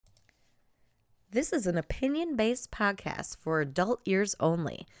This is an opinion-based podcast for adult ears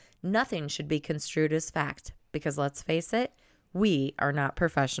only. Nothing should be construed as fact because, let's face it, we are not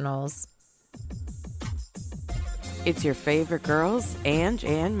professionals. It's your favorite girls, Ange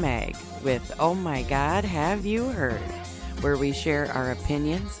and Meg, with Oh My God, Have You Heard? Where we share our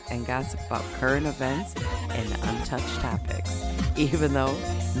opinions and gossip about current events and untouched topics, even though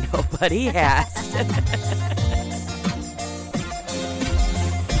nobody asked.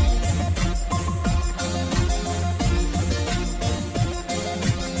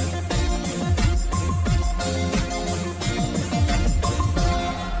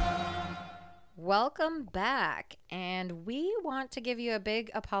 Welcome back, and we want to give you a big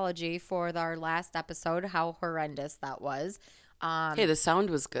apology for our last episode, how horrendous that was. Hey, the sound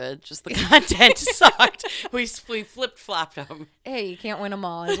was good, just the content sucked. We flip-flopped them. Hey, you can't win them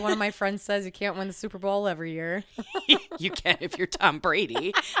all. As one of my friends says, you can't win the Super Bowl every year. You can if you're Tom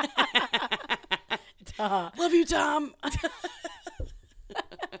Brady. Love you, Tom.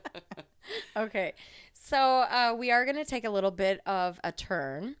 Okay, so we are going to take a little bit of a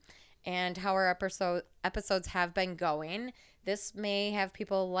turn. And how our episodes have been going. This may have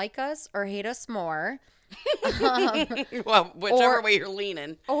people like us or hate us more. Well, whichever way you're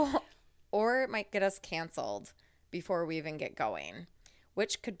leaning. Or it might get us canceled before we even get going,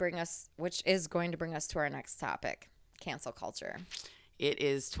 which is going to bring us to our next topic, cancel culture. It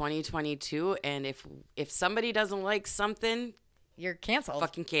is 2022, and if somebody doesn't like something, you're canceled.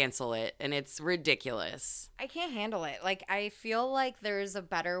 Fucking cancel it, and it's ridiculous. I can't handle it. Like, I feel like there's a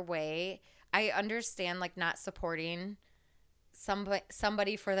better way. I understand, like, not supporting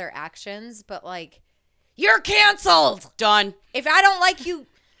somebody for their actions, but, like, you're canceled. Done. If I don't like you.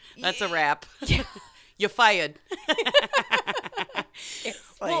 That's a wrap. You're fired.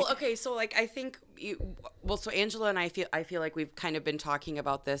 Well, okay, so, like, I think, so Angela and I feel like we've kind of been talking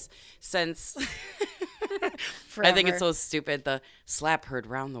about this since... I think it's so stupid. The slap heard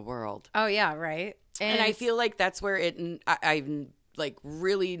round the world. Oh, yeah, right. And I feel like that's where I've like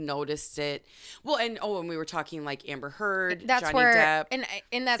really noticed it. Well, and when we were talking like Amber Heard, that's Johnny where, Depp.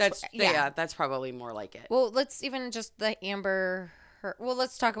 And that's that's probably more like it. Well, let's even just the Amber Heard. Well,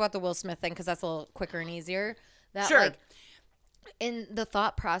 let's talk about the Will Smith thing because that's a little quicker and easier. Sure. Like, in the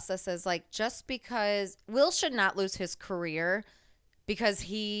thought process is like, just because Will should not lose his career because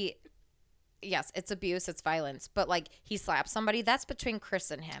yes, it's abuse, it's violence, but like he slapped somebody. That's between Chris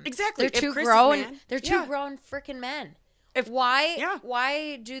and him. Exactly. They're two grown. They're two grown freaking men.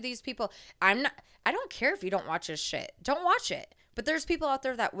 Why do these people? I don't care if you don't watch his shit. Don't watch it. But there's people out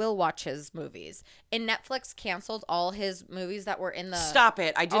there that will watch his movies. And Netflix canceled all his movies that were in the. Stop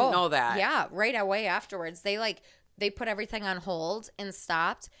it! I didn't know that. Yeah, right away afterwards, they put everything on hold and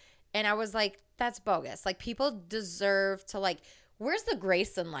stopped. And I was like, that's bogus. Like, people deserve to like. Where's the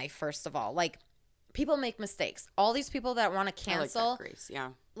grace in life, first of all? Like, people make mistakes. All these people that want to cancel. I like that grace, yeah.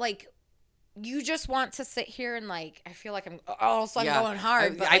 Like, you just want to sit here and, like, I feel like I'm going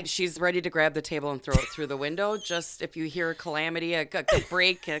hard. But she's ready to grab the table and throw it through the window. Just if you hear a calamity, a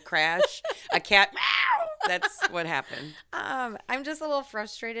break, a crash, a cat, meow, that's what happened. I'm just a little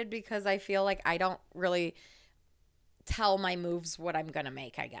frustrated because I feel like I don't really tell my moves what I'm going to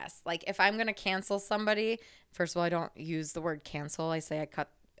make, I guess. Like, if I'm going to cancel somebody, first of all, I don't use the word cancel. I say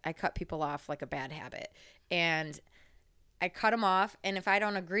I cut people off like a bad habit. And I cut them off. And if I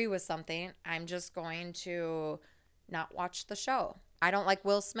don't agree with something, I'm just going to not watch the show. I don't like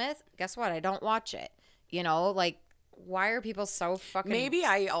Will Smith. Guess what? I don't watch it. You know, like, why are people so fucking... Maybe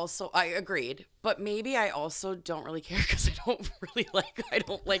I agreed, but maybe I also don't really care because I don't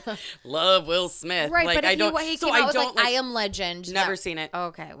love Will Smith. Right, like, but if he came out with like I Am Legend. Never seen it.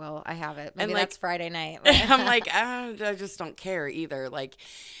 Okay, well, I have it. Maybe and that's Friday night. I'm like, I just don't care either. Like,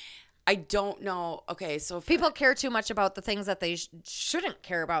 I don't know. Okay, so... People care too much about the things that they shouldn't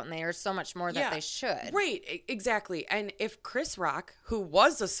care about, and they are so much more that they should. Right, exactly. And if Chris Rock, who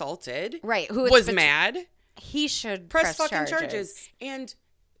was assaulted, who was mad... He should press fucking charges and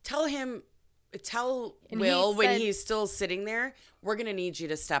tell Will when he's still sitting there, we're going to need you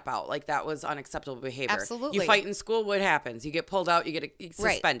to step out. Like, that was unacceptable behavior. Absolutely. You fight in school, what happens? You get pulled out, you get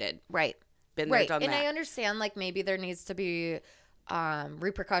suspended. Right. Been there, done and that. I understand, like, maybe there needs to be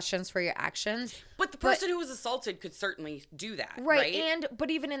repercussions for your actions. But the person who was assaulted could certainly do that. Right. But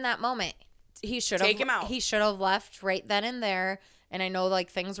even in that moment, he should have take him out. He should have left right then and there. And I know, like,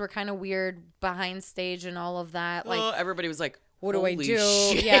 things were kind of weird behind stage and all of that. Like, everybody was like, what do I do?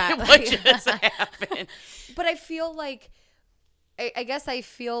 Shit, yeah. What just happened? But I feel like, I guess I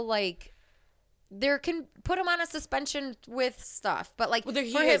feel like there can put him on a suspension with stuff, but like Well, there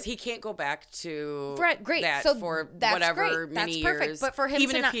he for is. him, He can't go back to great. that So for that's whatever great. many That's perfect. years. But for him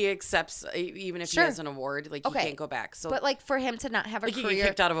even to if not, he accepts, even if Sure. he has an award, like Okay. he can't go back. So, but like for him to not have a like he get career,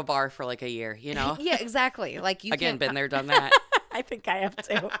 kicked out of a bar for like a year, you know? yeah, exactly. Like you Again, can't, been there, done that. I think I have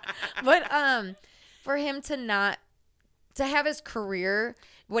too. But for him to not to have his career,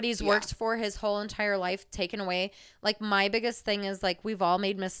 what he's worked for his whole entire life taken away. Like my biggest thing is like we've all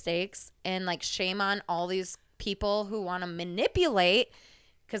made mistakes, and like shame on all these people who want to manipulate,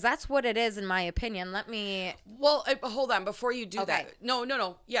 because that's what it is in my opinion. Well, hold on before you do Okay. that.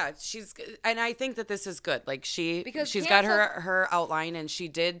 No. Yeah, and I think that this is good. Like Because she's got her outline, and she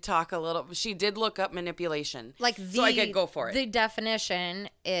did talk a little. She did look up manipulation. Like so I could go for it. The definition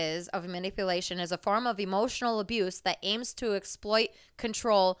is of manipulation is a form of emotional abuse that aims to exploit,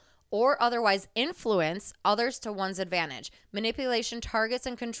 control, or otherwise influence others to one's advantage. Manipulation targets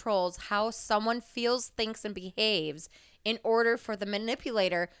and controls how someone feels, thinks, and behaves in order for the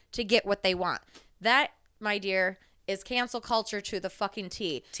manipulator to get what they want. That, my dear, is cancel culture to the fucking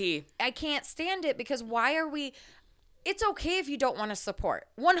T. I can't stand it because why are we... It's okay if you don't want to support.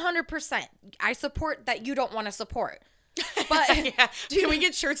 100%. I support that you don't want to support. But yeah. Can we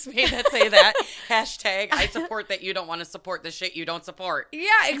get shirts made that say that? Hashtag I support that you don't want to support the shit you don't support.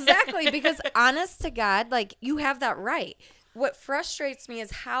 Yeah, exactly. Because honest to God, like you have that right. What frustrates me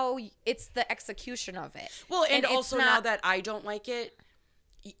is how it's the execution of it. Well, and it's also not, now that I don't like it,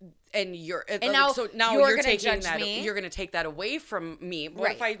 and you're And like, now so now you're you're gonna taking judge that me? you're going to take that away from me. What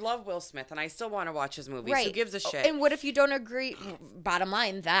Right. if I love Will Smith and I still want to watch his movies? right. Who gives a shit? And what if you don't agree? Bottom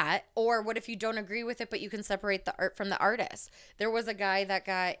line, that. Or what if you don't agree with it, but you can separate the art from the artist? There was a guy that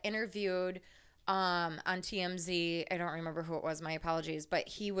got interviewed on TMZ. I don't remember who it was. My apologies. But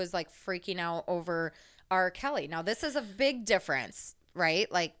he was like freaking out over R. Kelly. Now, this is a big difference,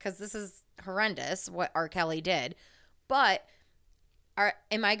 right? Like, because this is horrendous what R. Kelly did. But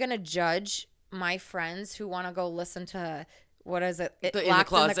am I going to judge my friends who want to go listen to, what is it? In the Locked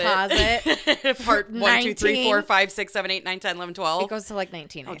closet. in the Closet. Part 1, 2, 3, 4, 19. 5, 6, 7, 8, 9, 10, 11, 12. It goes to like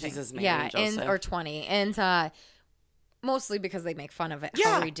 19. Oh, I think. Jesus, Mary yeah, and Joseph. or 20, and mostly because they make fun of it,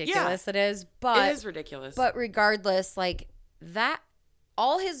 Yeah, how ridiculous it is. But it is ridiculous. But regardless, like that,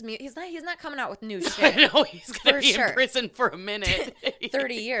 all his he's not coming out with new I shit. know he's going For to be sure. in prison for a minute.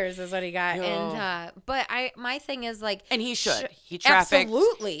 30 years is what he got, Yo. and but my thing is like, And he should. He trafficked.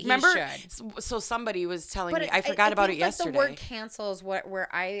 absolutely. He Remember? should. So somebody was telling But me. I forgot about it think, yesterday. Like the word cancel is where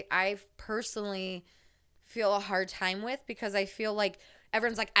I personally feel a hard time with, because I feel like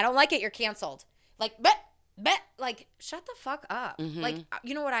everyone's like, I don't like it, you're canceled. Like, bet, like, shut the fuck up. Mm-hmm. Like,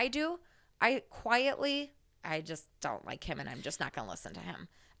 you know what I do? I just don't like him, and I'm just not going to listen to him.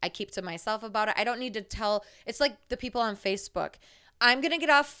 I keep to myself about it. I don't need to tell. It's like the people on Facebook. I'm going to get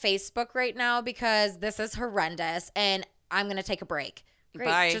off Facebook right now because this is horrendous, and I'm going to take a break. Great.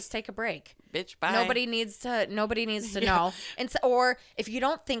 Bye. Just take a break. Bitch, bye. Nobody needs to know. And so, or if you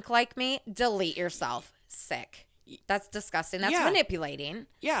don't think like me, delete yourself. Sick. That's disgusting. That's Yeah. manipulating.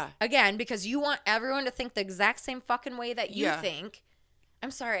 Yeah. Again, because you want everyone to think the exact same fucking way that you Yeah. think. I'm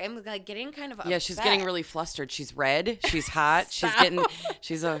sorry. I'm like getting kind of upset. Yeah, she's getting really flustered. She's red. She's hot.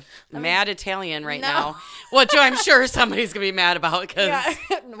 She's a mad Italian right now. Which I'm sure somebody's going to be mad about because. Yeah.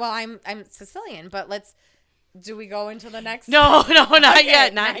 Well, I'm Sicilian, but do we go into the next? No, not Okay,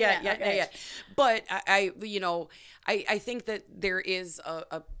 yet. not Not yet. yet, Not okay. yet. But I think that there is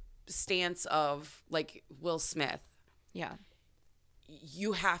a stance of like Will Smith. Yeah.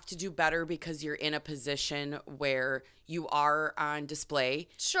 You have to do better because you're in a position where you are on display.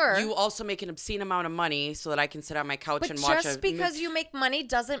 Sure. You also make an obscene amount of money so that I can sit on my couch But and watch just because you make money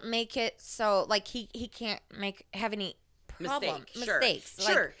doesn't make it so like he can't have any mistakes.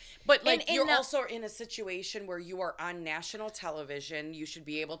 Sure. But like and you're now- also in a situation where you are on national television. You should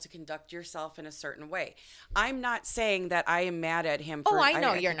be able to conduct yourself in a certain way. I'm not saying that I am mad at him for I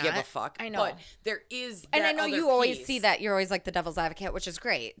know you're could give a not. fuck. I know. But there is And that I know other you always piece. see that you're always like the devil's advocate, which is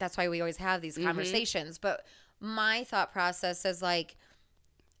great. That's why we always have these conversations. But my thought process is like,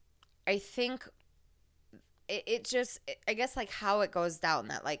 I think I guess like how it goes down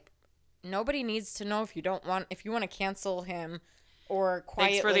that like nobody needs to know if you want to cancel him or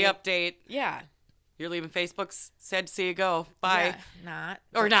quietly. Thanks for the update. Yeah. You're leaving Facebook. Sad to see you go. Bye. Yeah, not.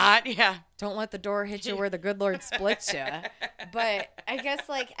 Or not. Yeah. Don't let the door hit you where the good Lord splits you. But I guess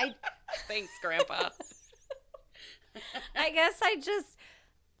like Thanks, Grandpa. I guess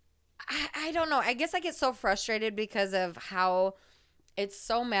I don't know. I guess I get so frustrated because of how it's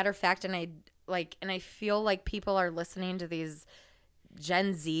so matter of fact, and I feel like people are listening to these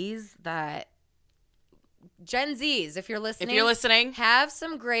Gen Zs that Gen Zs, if you're listening, have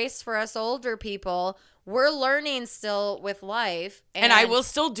some grace for us older people. We're learning still with life. And I will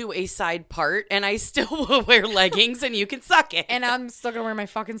still do a side part, and I still will wear leggings, and you can suck it. And I'm still going to wear my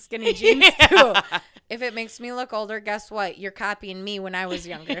fucking skinny jeans, too. If it makes me look older, guess what? You're copying me when I was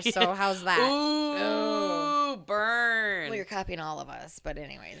younger, so how's that? Ooh, burn. Well, you're copying all of us, but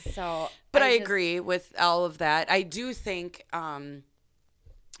anyways, so. But I agree with all of that. I do think,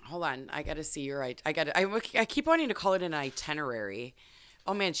 hold on, I got to see your right. I keep wanting to call it an itinerary.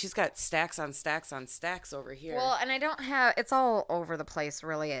 Oh, man, she's got stacks on stacks on stacks over here. Well, and I don't have, it's all over the place,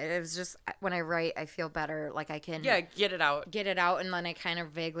 really. It was just, when I write, I feel better. Like I can. Yeah, get it out. Get it out, and then I kind of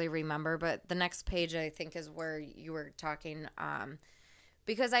vaguely remember. But the next page, I think, is where you were talking.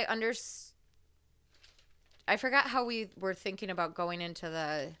 Because I forgot how we were thinking about going into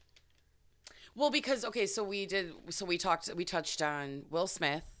the. Well, because, okay, we touched on Will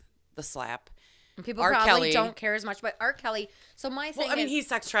Smith, the slap. People R. probably Kelly. don't care as much, but R. Kelly. So my thing is, he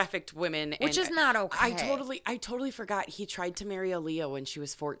sex trafficked women, which is not okay. I totally forgot he tried to marry Aaliyah when she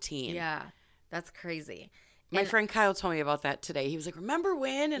was 14. Yeah, that's crazy. My friend Kyle told me about that today. He was like, "Remember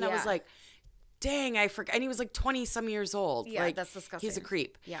when?" And I was Yeah. like, "Dang, I forgot." And he was like 20 some years old. Yeah, like, that's disgusting. He's a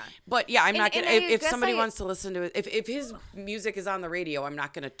creep. Yeah. But yeah, I'm not gonna. and I If guess somebody wants to listen to it, if his music is on the radio, I'm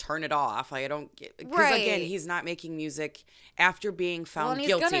not gonna turn it off. Like, I don't get, because again, he's not making music after being found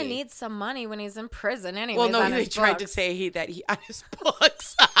guilty. Well, and he's gonna need some money when he's in prison anyway. Well, no, they tried to say that he on his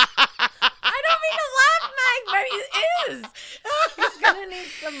books. I don't mean to laugh, Mike, but he is. He's gonna need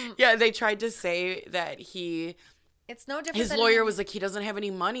some. Yeah, they tried to say that It's no different. His lawyer was like, he doesn't have any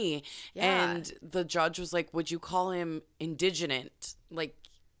money. Yeah. And the judge was like, would you call him indigent? Like,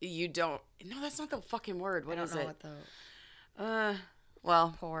 you don't. No, that's not the fucking word. What is it? I don't know what the.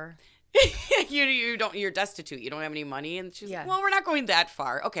 Well, Poor. you don't. You're destitute. You don't have any money. And she's Yeah. like, well, we're not going that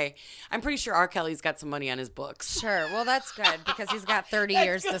far. Okay, I'm pretty sure R. Kelly's got some money on his books. Sure. Well, that's good because he's got 30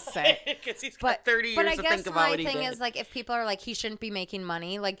 years to sit. Because he's got 30 years to think about what he did. But I guess my thing is, like, if people are like, he shouldn't be making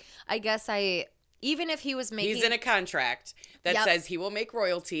money, like, I guess even if he was making. He's in a contract that says he will make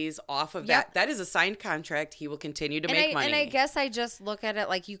royalties off of that. That is a signed contract. He will continue to make money. And I guess I just look at it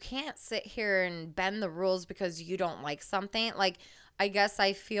like, you can't sit here and bend the rules because you don't like something. Like, I guess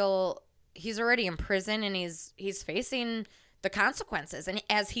I feel he's already in prison and he's facing the consequences, and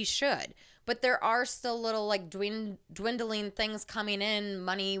as he should. But there are still little like dwindling things coming in,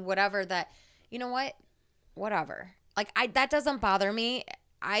 money, whatever, that, you know what? Whatever. Like, that doesn't bother me.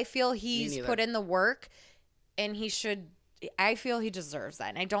 I feel he's put in the work, and I feel he deserves that.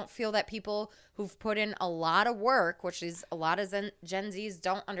 And I don't feel that people who've put in a lot of work, which is a lot of Gen Zs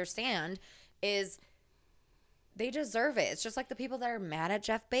don't understand, is they deserve it. It's just like the people that are mad at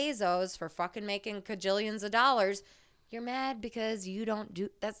Jeff Bezos for fucking making cajillions of dollars. You're mad because you don't do,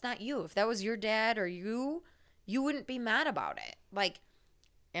 that's not you. If that was your dad or you wouldn't be mad about it. Like,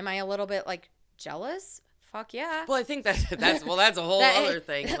 am I a little bit like jealous? Fuck yeah. Well, I think that's a whole other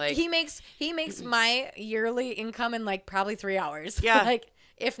thing. Like, he makes my yearly income in like probably 3 hours. Yeah. Like,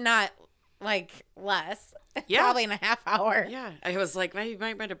 if not like less. Yeah. Probably in a half hour. Yeah. I was like, you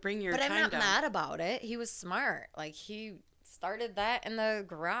might better bring your time down. But I'm not mad about it. He was smart. Like, he started that in the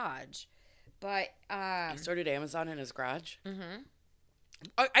garage. But he started Amazon in his garage. Mm-hmm.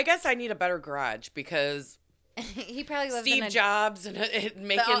 I guess I need a better garage because he probably lives Steve in Jobs and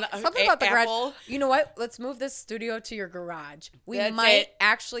making something about the Apple. garage. You know what? Let's move this studio to your garage. We That's might it.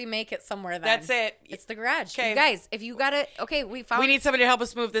 actually make it somewhere. Then That's it. It's the garage. Okay. You guys, if you got it, okay, we need somebody to help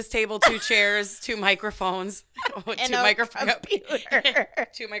us move this table, 2 chairs, 2 microphones, and a computer.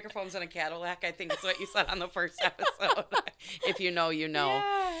 2 microphones and a Cadillac. I think is what you said on the first episode. If you know, you know.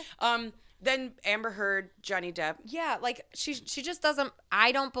 Yeah. Then Amber Heard, Johnny Depp. Yeah, like she just doesn't.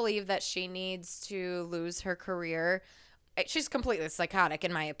 I don't believe that she needs to lose her career. She's completely psychotic,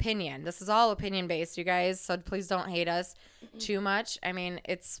 in my opinion. This is all opinion based, you guys. So please don't hate us too much. I mean,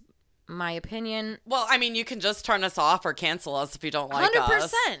 it's my opinion. Well, I mean, you can just turn us off or cancel us if you don't like 100%,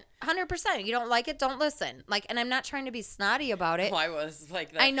 us. 100%. You don't like it, don't listen. Like, and I'm not trying to be snotty about it. Well, I was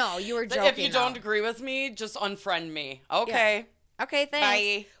like that. I know you were joking. If you don't agree with me, just unfriend me. Okay. Yeah. Okay, thanks.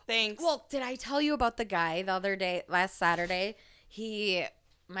 Bye. Thanks. Well, did I tell you about the guy the other day, last Saturday? He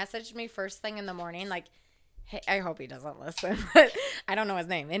messaged me first thing in the morning, like, hey, I hope he doesn't listen, but I don't know his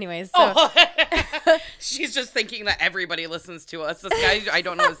name. Anyways, so. She's just thinking that everybody listens to us. This guy, I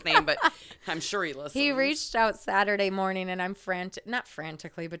don't know his name, but I'm sure he listens. He reached out Saturday morning, and I'm not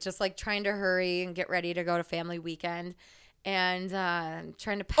frantically, but just like trying to hurry and get ready to go to family weekend and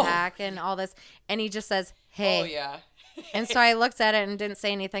trying to pack and all this. And he just says, hey. Oh, yeah. And so I looked at it and didn't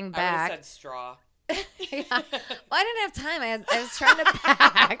say anything back. I would have said straw. Yeah. Well, I didn't have time. I was trying to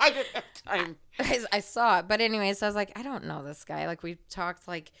pack. I didn't have time. I saw it. But anyway, so I was like, I don't know this guy. Like, we talked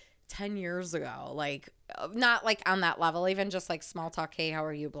like 10 years ago. Like, not like on that level, even just like small talk. Hey, how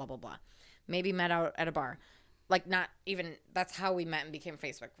are you? Blah, blah, blah. Maybe met out at a bar. Like, not even, that's how we met and became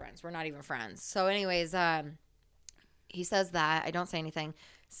Facebook friends. We're not even friends. So anyways, he says that. I don't say anything.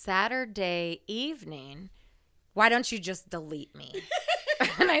 Saturday evening, why don't you just delete me?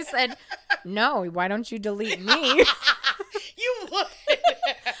 And I said, no, why don't you delete me? You would.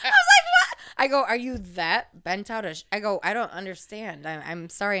 I go, are you that bent out? I go, I don't understand. I'm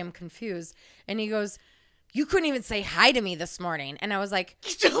sorry, I'm confused. And he goes, you couldn't even say hi to me this morning. And I was like,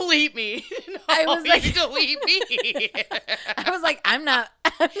 Delete me. No, I was like, you delete me. I was like, I'm not.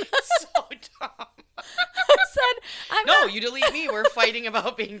 So dumb. I said, I'm No, not. you delete me. We're fighting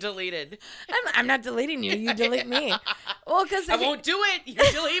about being deleted. I'm not deleting you. You delete me. Well, because I won't do it. You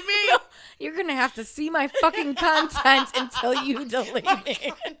delete me. you're gonna have to see my fucking content until you delete me.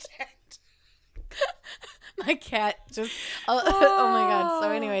 Content. My cat just. Oh my god.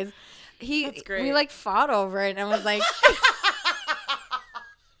 So, anyways, That's great. we like fought over it, and I was like.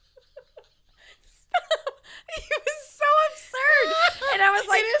 He was so absurd, and I was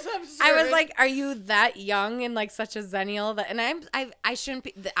like, It is absurd. I was like, are you that young and like such a zennial that? And I shouldn't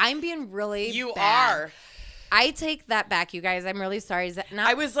be. I'm being really. You bad. are. I take that back, you guys. I'm really sorry. Is that not?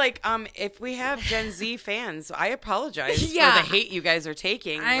 I was like, if we have Gen Z fans, I apologize Yeah. for the hate you guys are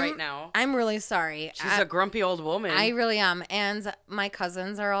taking right now. I'm really sorry. She's a grumpy old woman. I really am. And my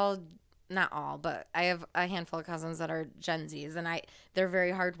cousins are all, not all, but I have a handful of cousins that are Gen Zs, and they're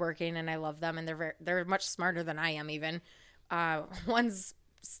very hardworking, and I love them, and they're much smarter than I am even. One's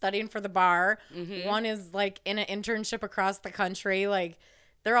studying for the bar. Mm-hmm. One is like in an internship across the country. Like,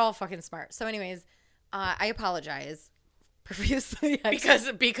 they're all fucking smart. So anyways, I apologize profusely. because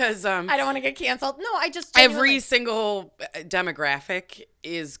I don't want to get canceled. No, I just every genuinely- single demographic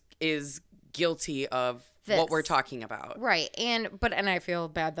is guilty of what we're This. talking about. Right. And I feel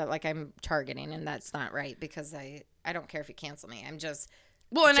bad that like I'm targeting, and that's not right, because I don't care if you cancel me. I'm just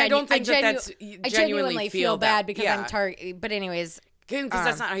Well, and I don't think that's I genuinely feel bad because I'm targeting. But anyways, because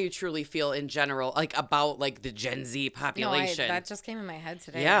that's not how you truly feel in general, like about like the Gen Z population. that just came in my head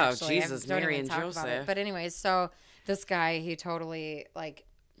today. Yeah, actually. Jesus, I don't Mary even and talk about it. Joseph. But anyways, so this guy, he totally like.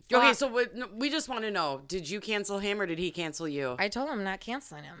 Okay, thought- so we just want to know: did you cancel him or did he cancel you? I told him I'm not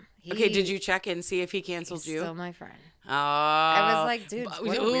canceling him. Okay, did you check and see if he canceled He's you? still my friend. Oh, I was like, dude,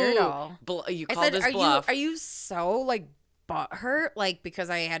 what a weirdo. You I called said, his bluff. are you so like butthurt like because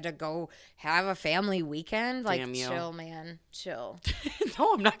I had to go have a family weekend? Like, Damn you. chill, man, chill.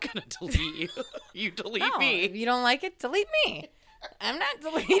 No, I'm not gonna delete you. You delete No, me. if you don't like it, delete me. I'm not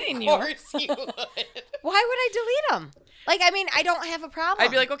deleting Of you. course you would. Why would I delete him? Like, I mean, I don't have a problem.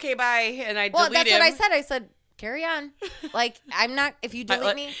 I'd be like, okay, bye, and I'd well, delete that's him. what I said. I said, carry on. Like, I'm not. If you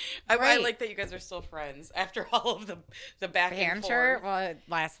delete me, I great. like that you guys are still friends after all of the back and banter. forth. Well, it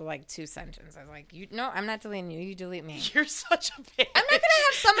lasted like 2 sentences. I was like, no, I'm not deleting you. You delete me. You're such a bitch. I'm not gonna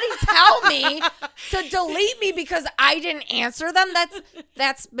have somebody tell me to delete me because I didn't answer them.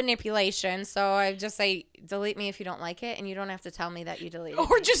 That's manipulation. So I just say delete me if you don't like it, and you don't have to tell me that you deleted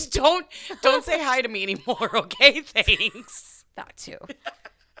Or me. just don't say hi to me anymore, okay? Thanks. That too.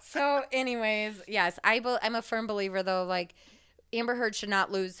 So, anyways, yes, I'm a firm believer though. Like, Amber Heard should not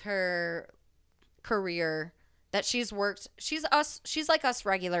lose her career that she's worked. She's like us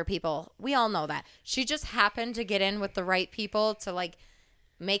regular people. We all know that. She just happened to get in with the right people to like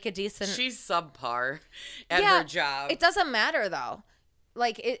make a decent. She's subpar at Yeah, her job. It doesn't matter though.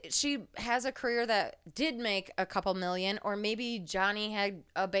 Like, she has a career that did make a couple million, or maybe Johnny had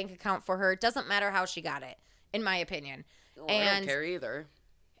a bank account for her. It doesn't matter how she got it, in my opinion. I don't care either.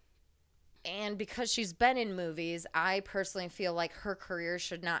 And because she's been in movies, I personally feel like her career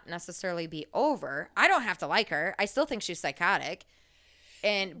should not necessarily be over. I don't have to like her. I still think she's psychotic.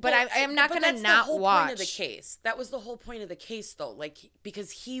 But I'm not going to not the whole watch. Point of the case. That was the whole point of the case, though. Like,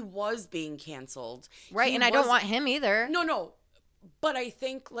 because he was being canceled, Right, and I don't want him either. No. But I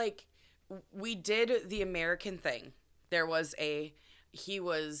think like we did the American thing. There was a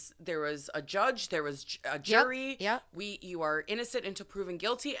judge, there was a jury. Yep. You are innocent until proven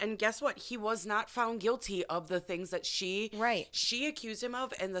guilty, and guess what? He was not found guilty of the things that she accused him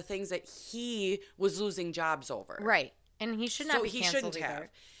of, and the things that he was losing jobs over. Right, and he should not be he canceled shouldn't either. have.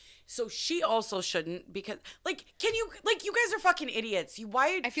 So she also shouldn't, because like, you guys are fucking idiots.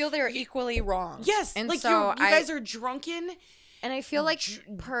 I feel they're equally wrong. Yes, and like so you guys are drunken. And I feel like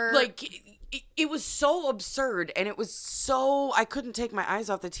it was so absurd, and it was so I couldn't take my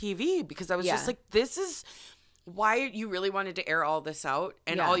eyes off the TV because I was just like, this is why you really wanted to air all this out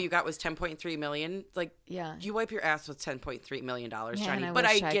and Yeah. all you got was 10.3 million. Like, Yeah. you wipe your ass with $10.3 million, Man, Johnny. But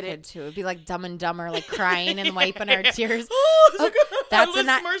wish I get could it. too. It'd be like Dumb and Dumber, like crying and wiping our tears. Oh, that's this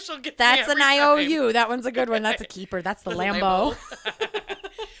an commercial gets me that's an every time. IOU. That one's a good one. That's a keeper. That's the Lambo.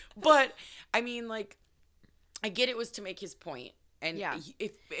 But I mean, like, I get it was to make his point. And Yeah.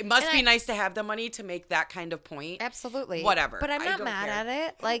 it must be nice to have the money to make that kind of point. Absolutely. Whatever. But I'm I not don't mad care. at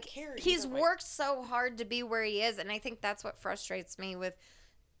it. I Like, don't care he's either way. worked so hard to be where he is. And I think that's what frustrates me with.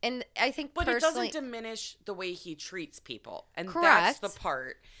 And I think But personally. it doesn't diminish the way he treats people. And Correct. that's the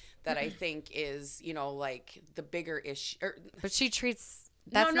part that I think is, you know, like the bigger issue. But she treats.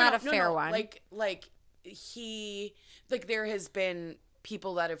 That's not a fair one. Like there has been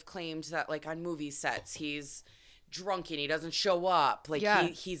people that have claimed that, like, on movie sets, he's drunk and he doesn't show up. Like, Yeah.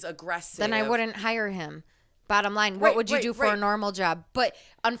 he's aggressive. Then I wouldn't hire him. Bottom line, what would you do for a normal job? But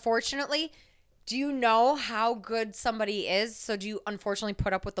unfortunately, do you know how good somebody is? So do you unfortunately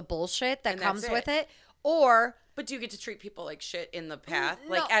put up with the bullshit that And comes that's with it? Or But do you get to treat people like shit in the path?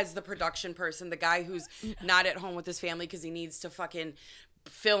 No. Like, as the production person, the guy who's not at home with his family because he needs to fucking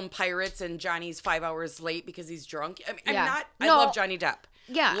film Pirates and Johnny's 5 hours late because he's drunk? I mean, Yeah. I No. love Johnny Depp.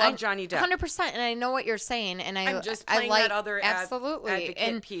 yeah, Love Johnny Depp. 100%. And I know what you're saying. And I'm just I playing like, that other absolutely advocate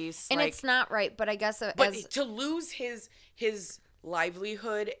and piece. and like, it's not right. But I guess but as to lose his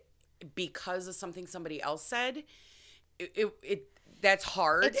livelihood because of something somebody else said, it that's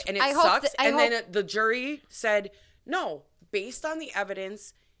hard. It's- And it I hope sucks. that- I Then hope- the jury said, no, based on the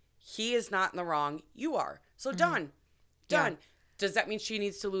evidence, he is not in the wrong. You are. So done. Mm-hmm. Yeah. Does that mean she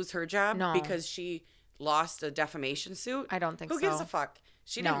needs to lose her job No. because she lost a defamation suit? I don't think Who gives so. a fuck?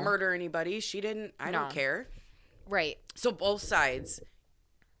 She No. didn't murder anybody. She didn't. I No. don't care. right. So both sides.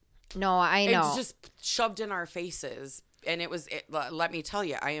 No, I know. It's just shoved in our faces, and let me tell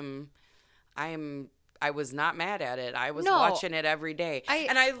you, I was not mad at it. I was No. watching it every day,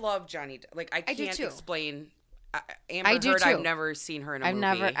 and I love Johnny. Like, I do can't too. explain. Amber I do Heard, too. I've never seen her in a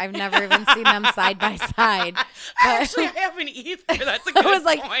movie. I've never even seen them side by side. Actually, I haven't either. That's a good I was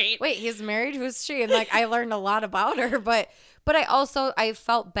like, point. wait, he's married? Who's she? And like, I learned a lot about her, but I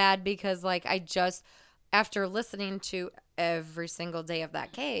felt bad because like, after listening to every single day of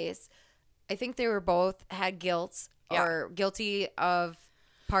that case, I think they were both had guilt or guilty of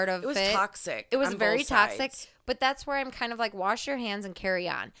part of it. It was toxic. It was on very both toxic, sides. but that's where I'm kind of like, wash your hands and carry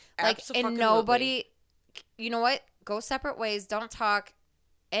on. Like, and Abso-fucking-lutely. nobody, you know what? Go separate ways. Don't talk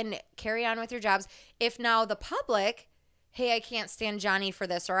and carry on with your jobs. If now the public, hey, I can't stand Johnny for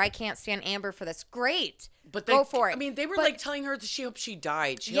this, or I can't stand Amber for this, great. But go for it. I mean, they were But- like telling her that she hoped she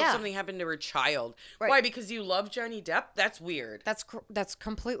died. She Yeah. hoped something happened to her child. Right. Why? Because you love Johnny Depp? That's weird. That's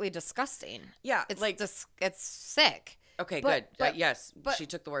completely disgusting. Yeah, It's like- it's sick. Okay, But- good. but- Yes, but- she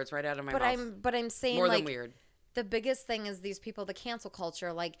took the words right out of my But mouth. I'm saying More like than weird. the biggest thing is these people, the cancel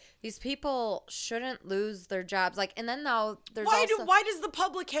culture. Like, these people shouldn't lose their jobs. Like, and then now there's Why also why does the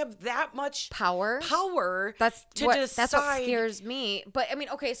public have that much power. power That's to what decide? that's what scares me. But I mean,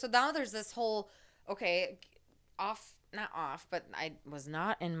 okay, so now there's this whole not off, but I was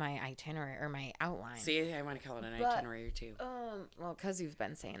not in my itinerary or my outline. See, I want to call it an But- itinerary too. Well, because you've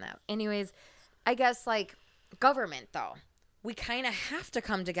been saying that. Anyways, I guess like government though, we kind of have to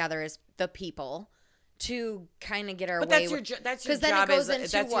come together as the people to kind of get our But way. that's your Because job then it goes as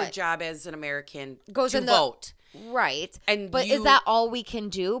into that's your what? job as an American Goes to in the- vote. Right. And but you- is that all we can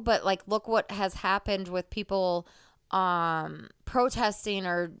do? But like, look what has happened with people protesting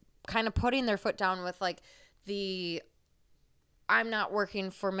or kind of putting their foot down with like the I'm not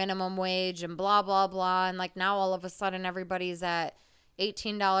working for minimum wage and blah blah blah, and like now all of a sudden everybody's at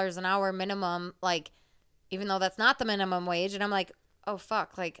 $18 an hour minimum, like even though that's not the minimum wage, and I'm like, oh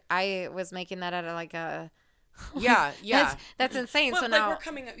fuck, like I was making that at like a Yeah, yeah. that's insane. Well, So like now we're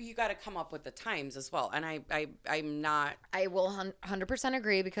coming. You got to come up with the times as well. And I'm not. I will 100%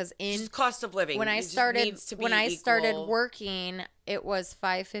 agree because in Just cost of living. when I It just started needs to be when I started equal. working, it was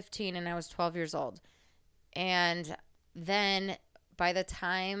 5:15 and I was 12 years old. And then by the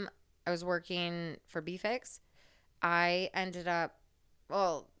time I was working for BFix, I ended up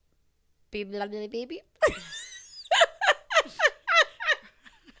baby.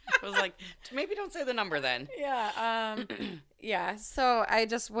 I was like, maybe don't say the number then. Yeah, yeah. So I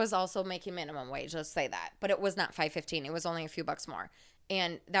just was also making minimum wage, let's say that. But it was not 5:15. It was only a few bucks more.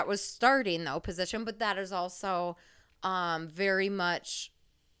 And that was starting though position, but that is also very much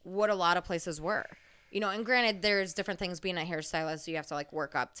what a lot of places were. You know, and granted there's different things being a hairstylist, so you have to like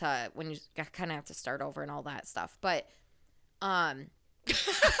work up to when you kind of have to start over and all that stuff. But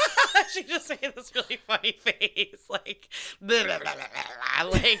She just made this really funny face, like, blah, blah, blah, blah, blah,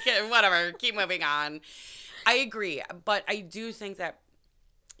 like whatever. Keep moving on. I agree, but I do think that,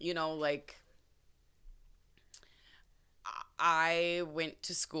 like, I went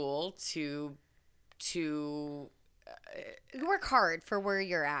to school to You work hard for where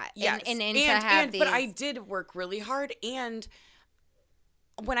you're at. yes, And to have these... but I did work really hard, and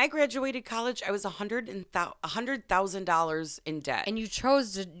when I graduated college, I was $100,000 in debt. And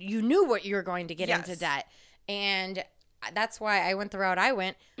you knew what you were going to get Yes. into debt. And that's why I went the route I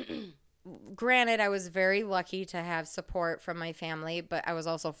went. Granted, I was very lucky to have support from my family, but I was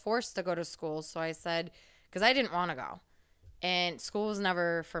also forced to go to school. So I said, because I didn't want to go. And school was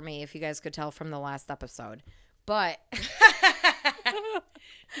never for me, if you guys could tell from the last episode. But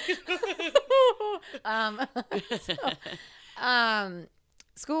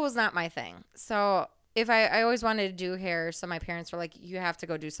school was not my thing. So if I always wanted to do hair, so my parents were like, you have to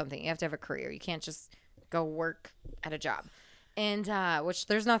go do something. You have to have a career. You can't just go work at a job. And which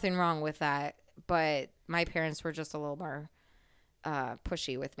there's nothing wrong with that, but my parents were just a little more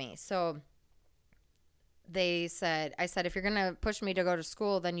pushy with me. So I said, if you're going to push me to go to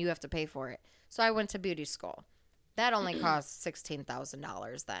school, then you have to pay for it. So I went to beauty school. That only cost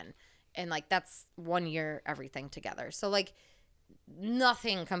 $16,000 then. And like, that's 1 year, everything together. So like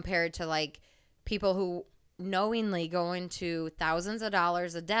nothing compared to like people who knowingly go into thousands of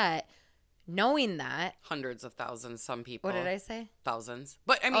dollars of debt, knowing that. Hundreds of thousands, some people. What did I say? Thousands.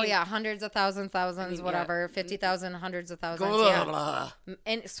 But I mean. Oh yeah, hundreds of thousands, whatever. Yeah. 50,000, hundreds of thousands. Blah, Yeah.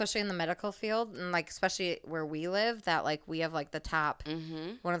 And especially in the medical field, and like especially where we live, that like we have like the top,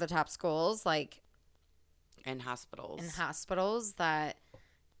 one of the top schools, like. And hospitals. That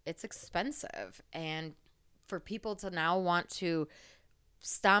it's expensive. And for people to now want to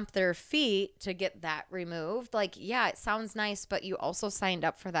stomp their feet to get that removed, like, yeah, it sounds nice, but you also signed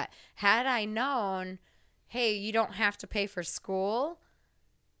up for that. Had I known, hey, you don't have to pay for school,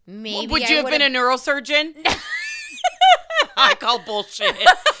 maybe would you have been a neurosurgeon? I call bullshit.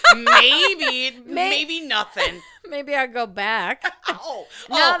 Maybe nothing. Maybe I'll go back.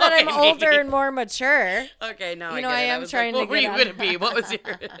 Now that I'm older and more mature. Okay, now I get it. I am trying like, to get what were you going to be? What was your...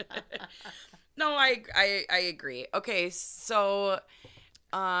 No, I agree. Okay, so...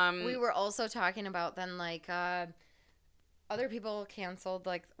 we were also talking about then, like, other people canceled.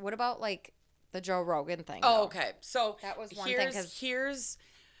 Like, what about, like, the Joe Rogan thing? Oh, okay. So that was one thing.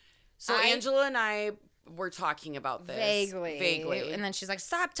 So Angela and I were talking about this. Vaguely. And then she's like,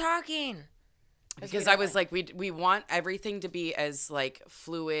 stop talking. Because I was like, we want everything to be as like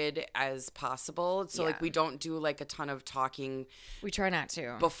fluid as possible. So like we don't do like a ton of talking. We try not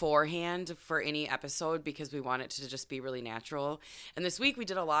to beforehand for any episode because we want it to just be really natural. And this week we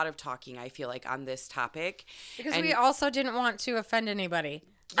did a lot of talking, I feel like, on this topic. Because we also didn't want to offend anybody.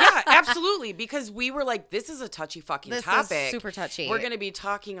 Yeah, absolutely. Because we were like, this is a touchy fucking topic. This is super touchy. We're going to be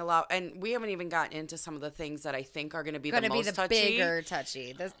talking a lot. And we haven't even gotten into some of the things that I think are going to be the most touchy. Bigger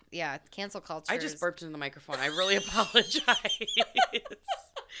touchy. Cancel culture. I just burped into the microphone. I really apologize.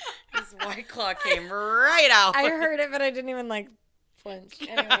 This White Claw came right out. I heard it, but I didn't even like flinch.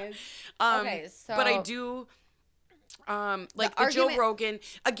 Anyways. Okay, so. But I do. Like the Joe Rogan.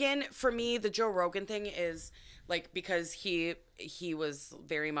 Again, for me, the Joe Rogan thing is. Like, because he was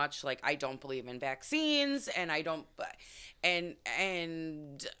very much like, I don't believe in vaccines and I don't, and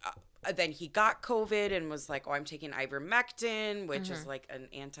then he got COVID and was like, oh, I'm taking ivermectin, which is like an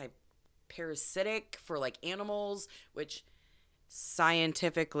anti-parasitic for like animals, which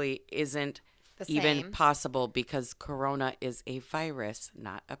scientifically isn't even possible because corona is a virus,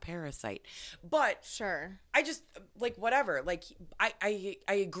 not a parasite. But sure, I just like whatever. Like I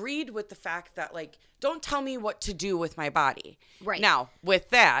agreed with the fact that like don't tell me what to do with my body. Right now,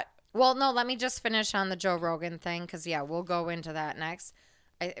 with that. Well, no, let me just finish on the Joe Rogan thing because we'll go into that next.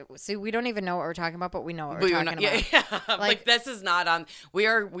 See, we don't even know what we're talking about, but we know what we're talking about. Yeah. Like this is not on. We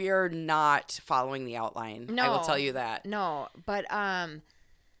are not following the outline. No, I will tell you that. No, but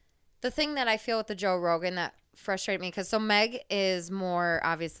the thing that I feel with the Joe Rogan that frustrated me, because so Meg is more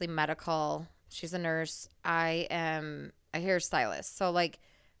obviously medical. She's a nurse. I am a hairstylist. So like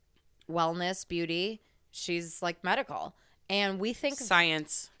wellness, beauty, she's like medical. And we think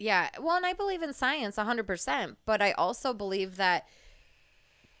science. Yeah. Well, and I believe in science 100%. But I also believe that,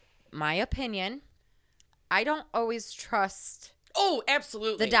 my opinion, I don't always trust... Oh,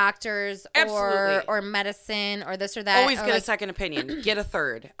 absolutely. The doctors or medicine or this or that. Always get a second opinion. Get a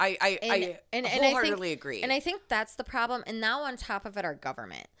third. I wholeheartedly agree. And I think that's the problem. And now on top of it, our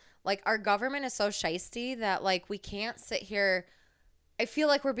government. Like, our government is so shisty that, like, we can't sit here. I feel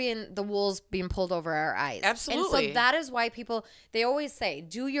like the wool's being pulled over our eyes. Absolutely. And so that is why they always say,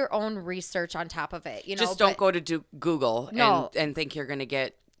 do your own research on top of it. You know, just don't go to Google and think you're going to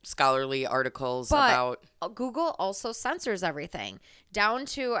get scholarly articles But about. Google also censors everything down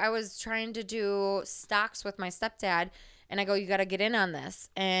to I was trying to do stocks with my stepdad, and I go, you got to get in on this.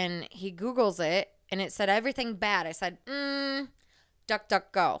 And he Googles it, and it said everything bad. I said,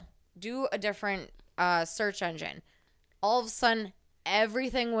 DuckDuckGo. Do a different search engine. All of a sudden,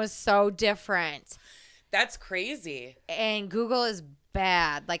 everything was so different. That's crazy. And Google is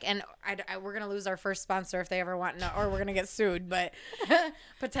bad. Like, and we're going to lose our first sponsor if they ever want to, or we're going to get sued, but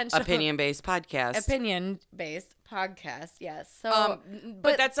potential. Opinion-based podcast. Opinion-based podcast, yes. So,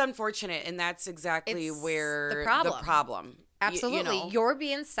 but that's unfortunate, and that's exactly It's where the problem. the problem. Absolutely. You're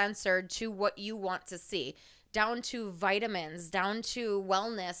being censored to what you want to see, down to vitamins, down to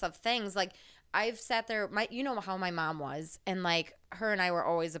wellness of things. Like, I've sat there, you know how my mom was, and like her and I were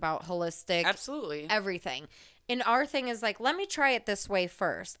always about holistic, Absolutely, everything. And our thing is like, let me try it this way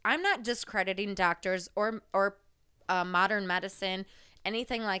first. I'm not discrediting doctors or modern medicine,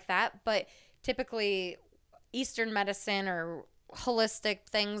 anything like that. But typically, Eastern medicine or holistic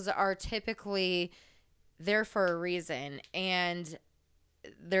things are typically there for a reason, and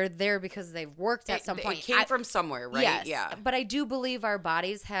they're there because they've worked at some point. It came from somewhere, right? Yes, yeah. But I do believe our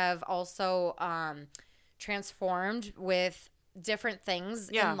bodies have also transformed with different things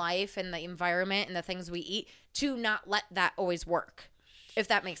in life and the environment and the things we eat to not let that always work, if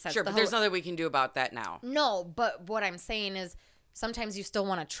that makes sense. Sure, but there's nothing we can do about that now. No, but what I'm saying is sometimes you still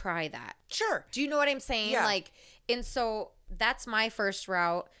want to try that. Sure. Do you know what I'm saying? Yeah. Like, and so that's my first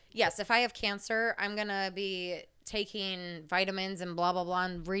route. Yes, if I have cancer, I'm going to be taking vitamins and blah, blah, blah,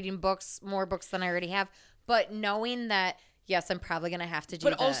 and reading books, more books than I already have. But knowing that, yes, I'm probably going to have to do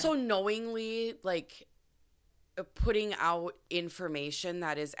But also knowingly, like, putting out information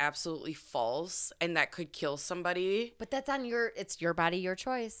that is absolutely false and that could kill somebody. But that's on it's your body, your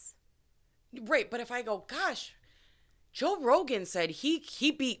choice. Right, but if I go, gosh, Joe Rogan said he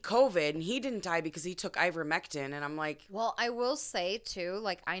beat COVID and he didn't die because he took ivermectin, and I'm like, well, I will say too,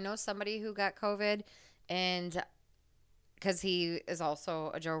 like, I know somebody who got COVID, and because he is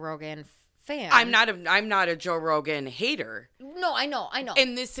also a Joe Rogan fan. I'm not a Joe Rogan hater. No, I know.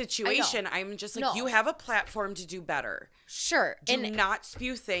 In this situation, I'm just like, you have a platform to do better. Sure. Do not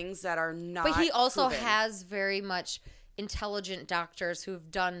spew things that are not But he also proven. has very much intelligent doctors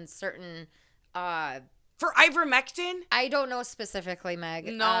who've done certain For ivermectin? I don't know specifically, Meg.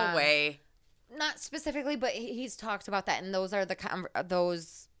 No way. Not specifically, but he's talked about that, and those are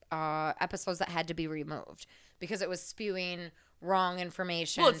those episodes that had to be removed because it was spewing wrong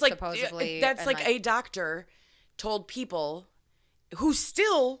information. Well, it's like supposedly. that's like a doctor told people who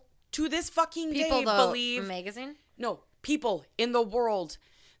still to this fucking day believe magazine. No, people in the world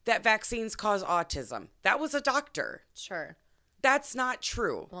that vaccines cause autism. That was a doctor. Sure. That's not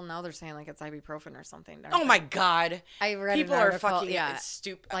true. Well, now they're saying like it's ibuprofen or something. Oh my God. I read people an article, are fucking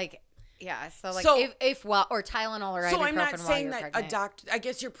stupid. Like, yeah. So like, So- if or Tylenol or ibuprofen. So I'm not while saying you're that pregnant. a doctor. I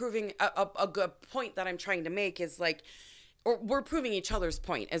guess you're proving a good point that I'm trying to make is like, or we're proving each other's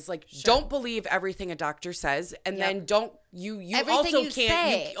point is like, don't believe everything a doctor says, and then don't you Everything also you can't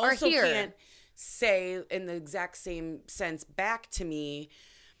say you or also hear. can't say in the exact same sense back to me.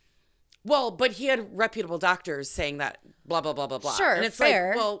 Well, but he had reputable doctors saying that blah blah blah blah blah. Sure, and it's fair.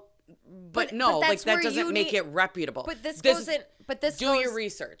 like, well, but no, like that's that where doesn't you make need- it reputable. But this goes in. But this do goes, your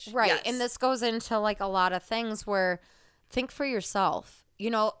research, right? Yes. And this goes into like a lot of things where think for yourself. You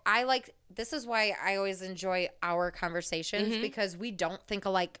know, this is why I always enjoy our conversations because we don't think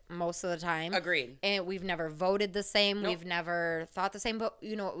alike most of the time. Agreed. And we've never voted the same. We've never thought the same. But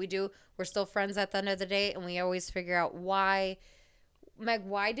you know what we do? We're still friends at the end of the day, and we always figure out why. Meg,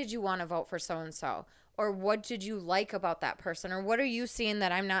 why did you want to vote for so and so? Or what did you like about that person? Or what are you seeing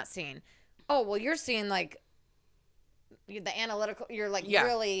that I'm not seeing? Oh, well, you're seeing like the analytical, you're like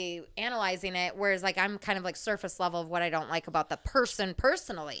really analyzing it, whereas like I'm kind of like surface level of what I don't like about the person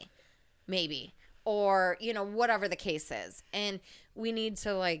personally, maybe, or you know, whatever the case is. And we need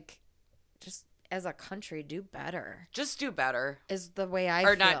to like just as a country do better. Just do better. Is the way I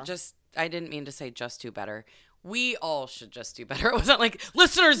or feel. not just. I didn't mean to say just do better. We all should just do better. It wasn't like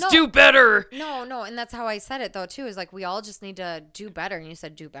listeners do better. No, and that's how I said it though too. Is like we all just need to do better, and you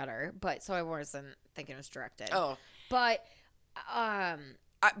said do better, but so I wasn't thinking it was directed. Oh, but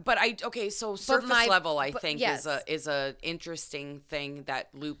so surface level I think yes. is a interesting thing that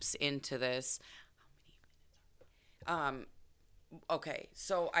loops into this. Okay,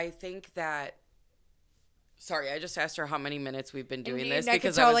 so I think that Sorry, I just asked her how many minutes we've been doing And this I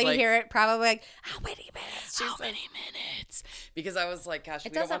because could I was totally like, hear it. Probably like, how many minutes? how many minutes? Because I was like, gosh,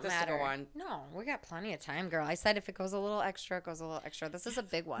 It we don't doesn't want this matter. to go on. No, we got plenty of time, girl. I said if it goes a little extra, it goes a little extra. This is a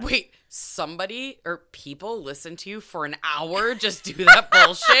big one. Wait, somebody or people listen to you for an hour? Just do that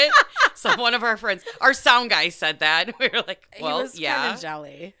bullshit? So one of our friends, our sound guy said that. We were like, well, he was yeah. kind of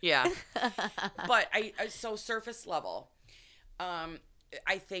jelly. Yeah. But so surface level,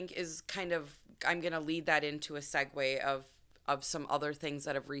 I think is kind of, I'm going to lead that into a segue of some other things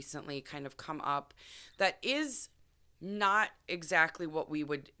that have recently kind of come up that is not exactly what we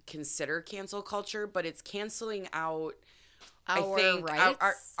would consider cancel culture, but it's canceling out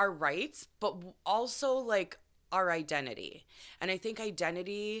rights? our rights, but also like our identity. And I think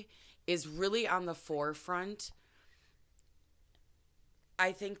identity is really on the forefront.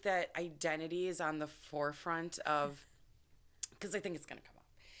 I think that identity is on the forefront of, because I think it's going to come up.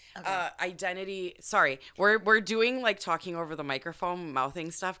 Okay. Identity. Sorry, we're doing like talking over the microphone, mouthing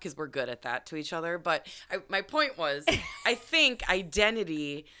stuff because we're good at that to each other. But my point was, I think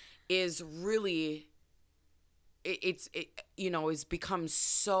identity is really, it's has become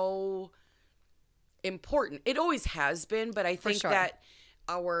so important. It always has been, but I think that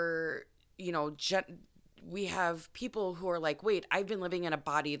our we have people who are like, wait, I've been living in a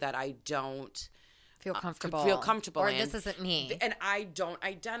body that I don't feel comfortable or in. This isn't me, and I don't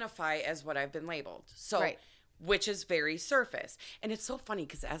identify as what I've been labeled, so right. Which is very surface. And it's so funny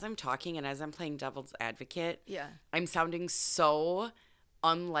because as I'm talking and as I'm playing devil's advocate, I'm sounding so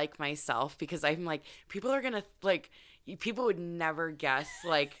unlike myself because I'm like, people are gonna like, people would never guess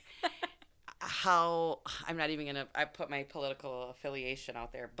like how, I'm not even gonna, I put my political affiliation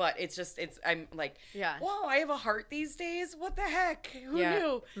out there, but I'm like, whoa, I have a heart these days. What the heck? Who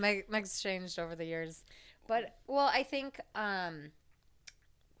knew? Meg's changed over the years. But, well, I think,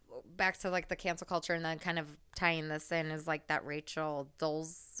 back to like the cancel culture and then kind of tying this in is like that Rachel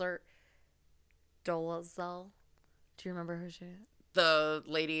Dolezal. Do you remember who she is? The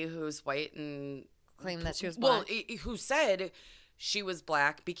lady who's white and claimed that she was black. Well, who said she was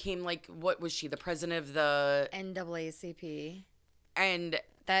black, became like, what was she? The president of the NAACP. And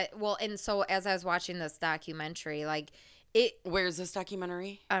that, well, and so as I was watching this documentary, like where's this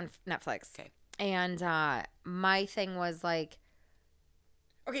documentary? On Netflix. Okay. And my thing was like,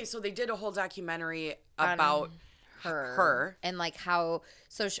 okay, so they did a whole documentary about her and like how,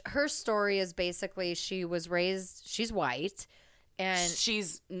 so her story is basically she's white. And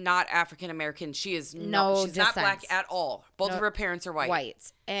she's not African American. She is she's not black at all. Both of her parents are white.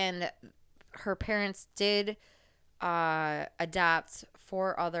 White. And her parents did adopt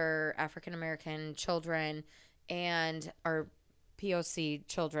 4 other African American children and are POC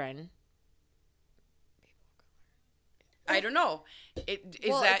children. I don't know.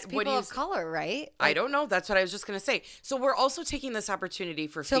 It's people of color, right? I don't know. That's what I was just going to say. So we're also taking this opportunity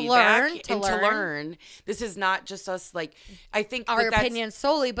for feedback to learn. This is not just us, like, I think our opinions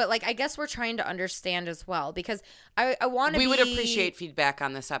solely, but like I guess we're trying to understand as well because I want to. We would appreciate feedback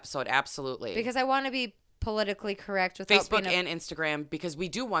on this episode, absolutely, because I want to be politically correct with Facebook and Instagram because we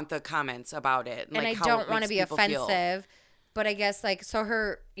do want the comments about it, and I don't want to be offensive. But I guess, like, so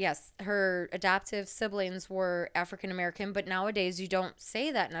her adoptive siblings were African American, but nowadays you don't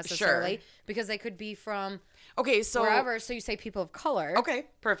say that necessarily because they could be from wherever. So you say people of color. Okay,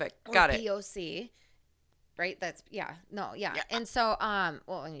 perfect. Got it. POC, right? That's, And so,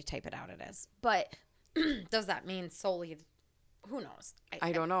 well, when you type it out, it is. But does that mean solely, who knows?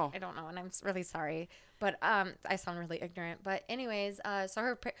 I don't know. I don't know, and I'm really sorry. But I sound really ignorant. But anyways,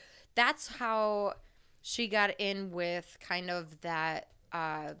 so that's how she got in with kind of that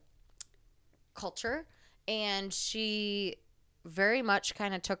culture, and she very much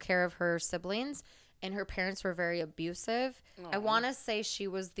kind of took care of her siblings, and her parents were very abusive. Aww. I want to say she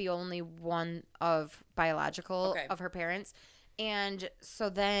was the only one of biological of her parents, and so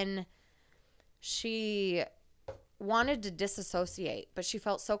then she wanted to disassociate, but she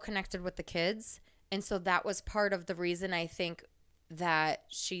felt so connected with the kids, and so that was part of the reason I think that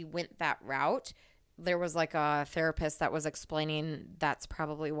she went that route. There was like a therapist that was explaining that's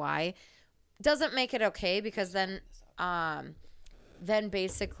probably why. Doesn't make it okay because then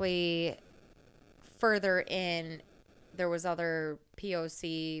basically further in there was other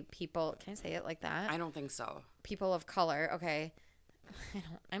POC people. Can I say it like that? I don't think so. People of color. Okay.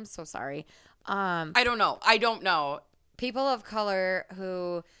 I'm so sorry. I don't know. People of color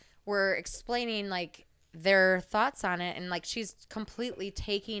who were explaining like their thoughts on it, and like she's completely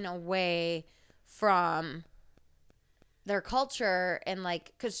taking away from their culture, and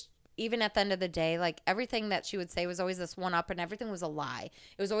like because even at the end of the day, like everything that she would say was always this one up and everything was a lie.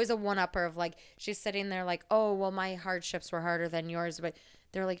 It was always a one upper of like, she's sitting there like, oh, well, my hardships were harder than yours. But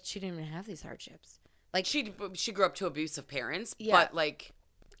they're like, she didn't even have these hardships. Like she grew up to abusive parents, Yeah. but like,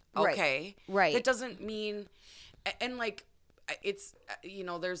 okay. Right. That doesn't mean, and like, it's, you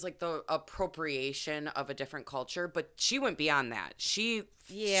know, there's like the appropriation of a different culture, but she went beyond that. She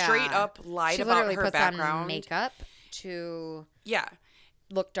straight up lied she about literally her puts background. on makeup to Yeah.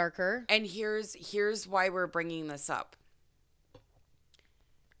 look darker. And here's why we're bringing this up.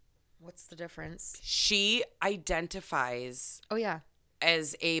 What's the difference? She identifies Oh, yeah.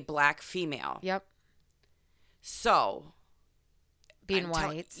 as a black female. Yep. So Being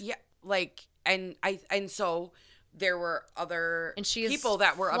white. Yeah, like, and so there were other And she is people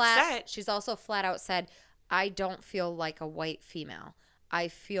that were flat, upset. She's also flat out said, I don't feel like a white female. I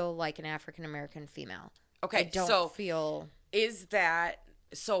feel like an African American female. Okay, I don't so feel. is that,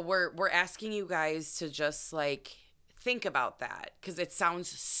 so we're asking you guys to just like think about that, because it sounds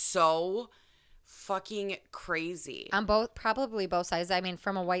so fucking crazy. On probably both sides. I mean,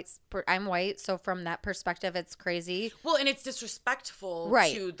 I'm white, so from that perspective, it's crazy. Well, and it's disrespectful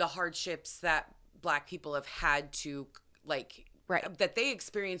Right. to the hardships that black people have had to, like, Right. that they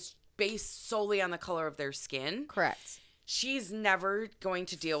experienced based solely on the color of their skin. Correct. She's never going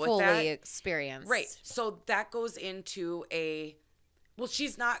to deal with Fully that. experienced. Right. So that goes into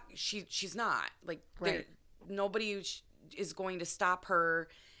she's not, she's not. Like, Right. nobody is going to stop her.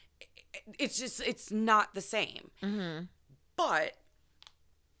 It's just, it's not the same. Mm-hmm. But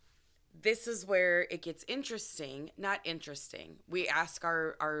this is where it gets interesting, not interesting. We ask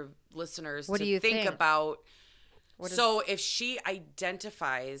our listeners What to do you think think? about. So if she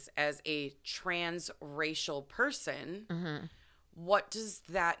identifies as a transracial person, Mm-hmm. what does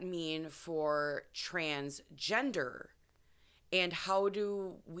that mean for transgender? And how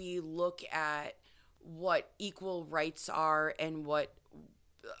do we look at what equal rights are and what,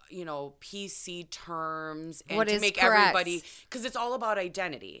 you know, PC terms, and What to is make correct. everybody, because it's all about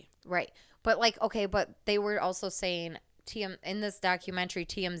identity. Right. But like, okay, but they were also saying in this documentary,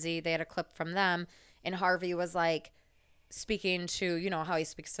 TMZ, they had a clip from them, and Harvey was like speaking to, you know, how he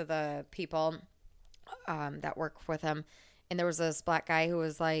speaks to the people that work with him. And there was this black guy who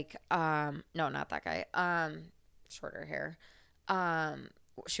was like, no, not that guy, shorter hair.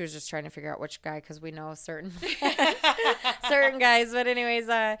 She was just trying to figure out which guy, because we know certain certain guys. But anyways,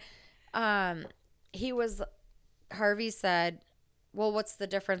 Harvey said, well, what's the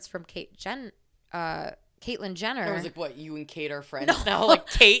difference from Caitlyn Jenner? I was like, what, you and Kate are friends now? Like,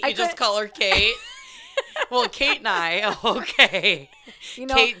 Kate, you just call her Kate? Well, Kate and I, okay. You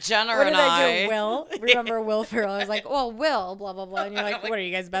know, Kate Jenner what and did I do? Will? Remember Will Ferrell? I was like, well, Will, blah, blah, blah. And you're like, what are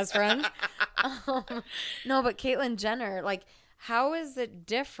you guys, best friends? No, but Caitlyn Jenner, like, how is it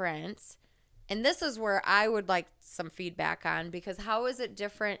different? And this is where I would like some feedback on, because how is it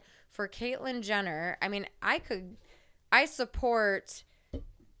different for Caitlyn Jenner? I mean, I support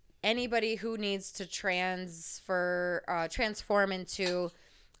anybody who needs to transform into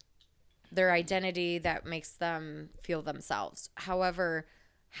their identity that makes them feel themselves. However,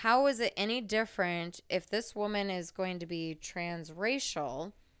 how is it any different if this woman is going to be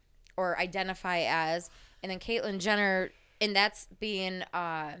transracial or identify as, and then Caitlyn Jenner, and that's being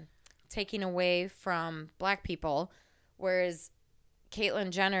taken away from black people, whereas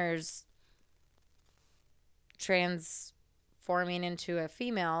Caitlyn Jenner's transforming into a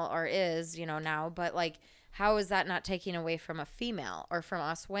female, or is, you know, now, but like, how is that not taking away from a female or from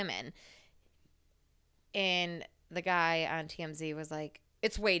us women? And the guy on TMZ was like,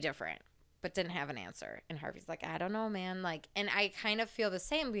 it's way different, but didn't have an answer. And Harvey's like, I don't know, man. Like, and I kind of feel the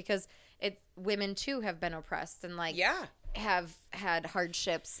same, because women too have been oppressed and like, yeah, have had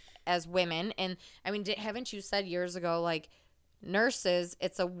hardships as women. And I mean, haven't you said years ago, like, nurses,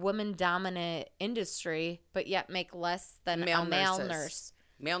 it's a woman dominant industry, but yet make less than a male nurse.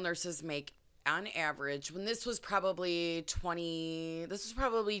 Male nurses make, on average, when this was probably 10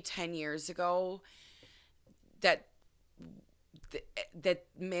 years ago, that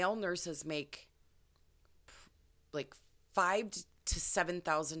male nurses make like $5,000 to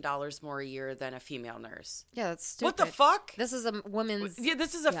 $7,000 more a year than a female nurse. Yeah, that's stupid. What the fuck? This is a woman's. Yeah,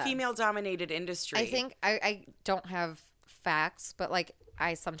 this is a female dominated industry. I think I don't have facts, but like,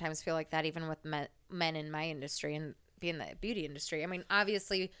 I sometimes feel like that even with men in my industry and being the beauty industry. I mean,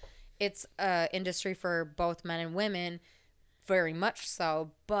 obviously it's a industry for both men and women, very much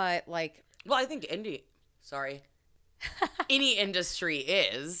so, but like, well, I think any industry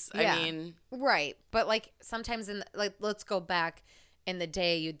is. Yeah. I mean, right. But like, sometimes like, let's go back in the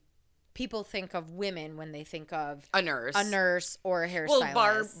day, people think of women when they think of A nurse. or a hairstylist.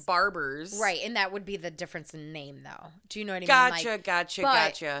 Well, barbers. Right, and that would be the difference in name, though. Do you know what I mean?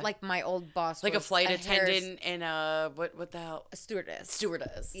 Gotcha. Like my old boss, Like was a flight attendant and what the hell? a stewardess.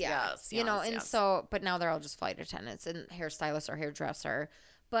 Stewardess. Yeah. Yes. You know, and yes. so, but now they're all just flight attendants and hairstylist or hairdresser.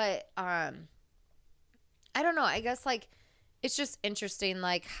 But I don't know. I guess like it's just interesting,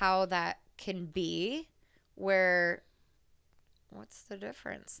 like how that can be. Where, what's the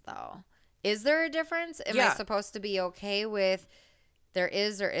difference though? Is there a difference? Am I supposed to be okay with there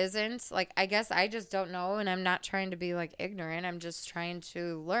is or isn't? Like, I guess I just don't know, and I'm not trying to be, like, ignorant. I'm just trying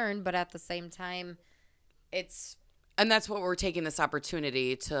to learn, but at the same time, it's... And that's what we're taking this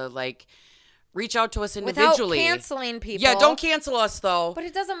opportunity to, like, reach out to us individually. Without canceling people. Yeah, don't cancel us, though. But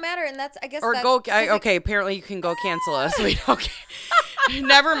it doesn't matter, and that's, I guess... Or okay, apparently you can go cancel us. We don't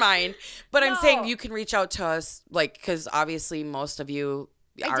Never mind. But I'm saying you can reach out to us, like, because obviously most of you...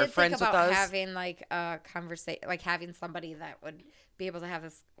 I did friends think about with us. having like a conversation, like having somebody that would be able to have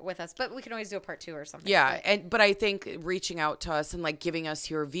this with us, but we can always do a part 2 or something. Yeah, but I think reaching out to us and like giving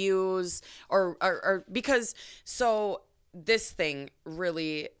us your views or because so this thing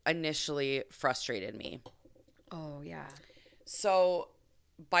really initially frustrated me. Oh yeah. So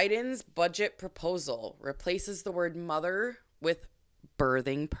Biden's budget proposal replaces the word mother with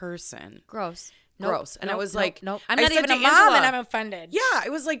birthing person. Gross. Gross. And I was like, nope. I'm not even a mom and I'm offended. Yeah. I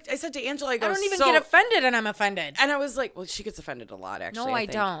was like, I said to Angela, I don't even get offended and I'm offended. And I was like, well, she gets offended a lot, actually. No, I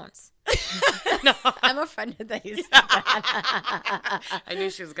don't. No. I'm offended that you said that. I knew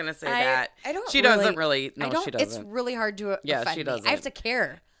she was going to say that. I don't She doesn't really. No, she doesn't. It's really hard to offend she doesn't. me. I have to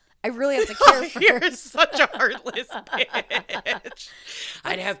care. I really have to care for You're such a heartless bitch.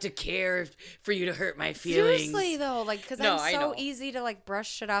 I'd have to care for you to hurt my feelings. Seriously though, like because I'm so easy to like brush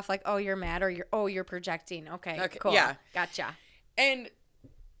shit off, like you're mad or you're projecting. Okay, cool. Yeah, gotcha. And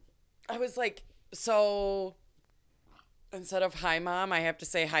I was like, so instead of hi mom, I have to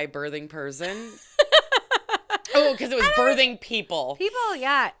say hi birthing person. Oh, because it was birthing people. People,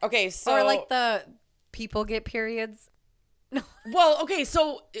 yeah. Okay, so or like the people get periods. No. Well, okay,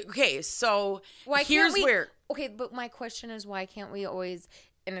 so why here's where. Okay, but my question is, why can't we always?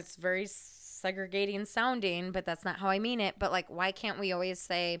 And it's very segregating sounding, but that's not how I mean it. But like, why can't we always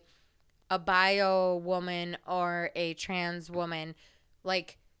say a bio woman or a trans woman?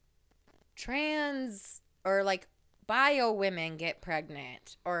 Like trans or like bio women get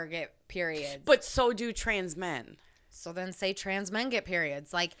pregnant or get periods. But so do trans men. So then say trans men get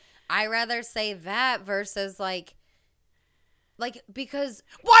periods. Like I rather say that versus like because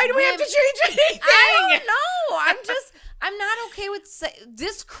why do we have to change anything? I don't know. I'm not okay with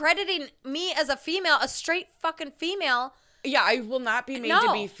discrediting me as a female, a straight fucking female. Yeah, I will not be made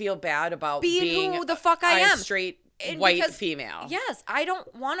to feel bad about being who the fuck I am. Straight white female. Yes, I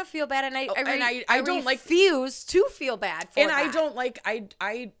don't want to feel bad, and I don't refuse to feel bad for that. I don't like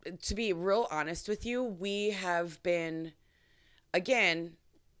I to be real honest with you, we have been again.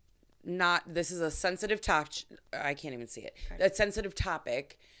 This is a sensitive topic. I can't even see it. A sensitive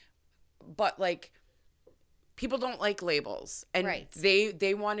topic, but like people don't like labels, and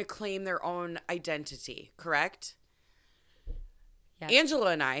they want to claim their own identity. Correct? Yes.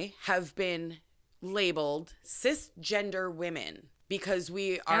 Angela and I have been labeled cisgender women because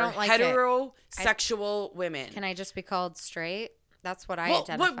we are heterosexual women. Can I just be called straight? That's what I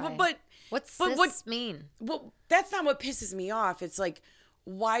identify. What's cis mean? Well, that's not what pisses me off. It's like.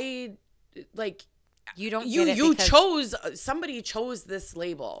 Why, like, you don't somebody chose this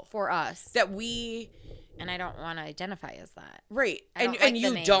label for us that we, and I don't want to identify as that, right? And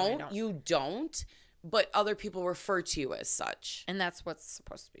you don't, but other people refer to you as such, and that's what's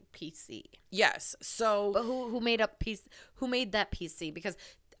supposed to be PC. Yes. So, but who made that PC? Because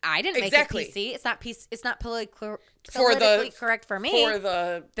I didn't make it PC. It's not PC. It's not politically correct for me. For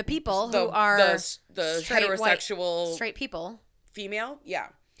the people who are the straight, heterosexual straight people. Female? Yeah.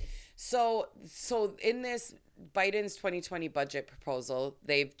 So in this Biden's 2020 budget proposal,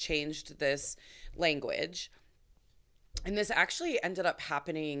 they've changed this language. And this actually ended up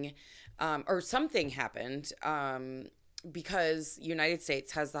happening, or something happened, because United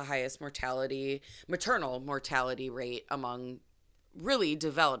States has the highest maternal mortality rate among really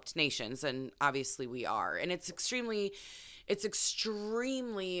developed nations. And obviously we are. And it's extremely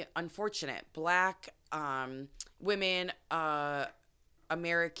unfortunate. Black women,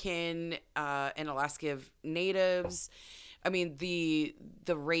 American and Alaska Natives. I mean, the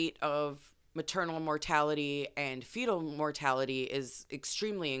rate of maternal mortality and fetal mortality is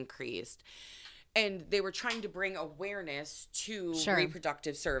extremely increased. And they were trying to bring awareness to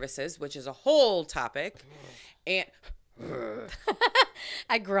reproductive services, which is a whole topic. And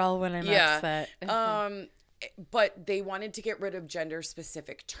I growl when I'm Yeah. upset. But they wanted to get rid of gender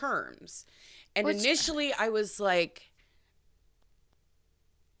specific terms. And Which- initially I was like,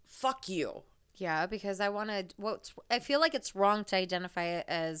 fuck you. Yeah, because I feel like it's wrong to identify it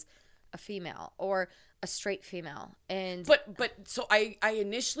as a female or a straight female. And But so I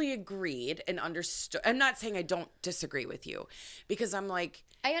initially agreed and understood. I'm not saying I don't disagree with you, because I'm like,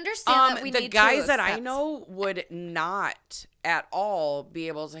 I understand that we the need guys to that I accept- know would not at all be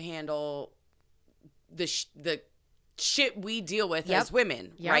able to handle the shit we deal with Yep. as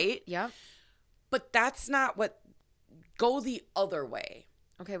women, Yep, right? Yep. But that's not what. Go the other way.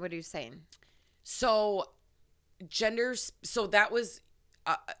 Okay, what are you saying? So genders. So that was.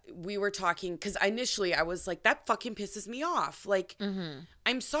 We were talking because initially I was like, that fucking pisses me off. Like,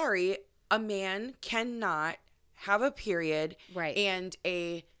 I'm sorry, a man cannot have a period, Right. and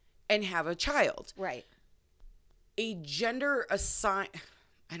have a child. Right. A gender assign.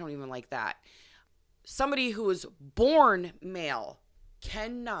 I don't even like that. Somebody who is born male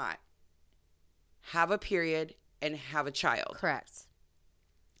cannot have a period and have a child. Correct.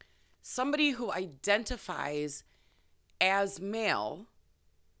 Somebody who identifies as male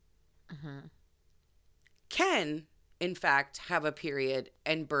can, in fact, have a period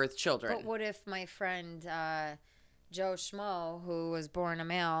and birth children. But what if my friend Joe Schmo, who was born a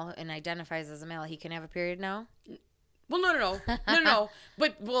male and identifies as a male, he can have a period now? Well, no.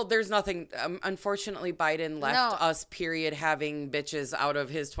 But, there's nothing. Unfortunately, Biden left No. us, period, having bitches out of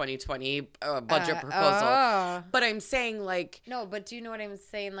his 2020 budget proposal. But I'm saying, like, No, but do you know what I'm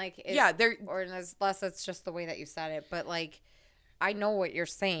saying? Like, yeah, they're, or unless it's just the way that you said it, but like, I know what you're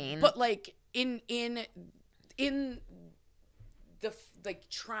saying. but like in the like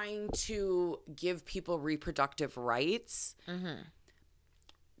trying to give people reproductive rights,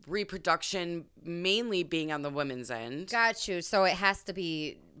 reproduction mainly being on the women's end. Got you. So it has to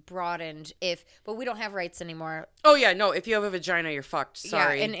be broadened but we don't have rights anymore. Oh yeah, no, if you have a vagina, you're fucked.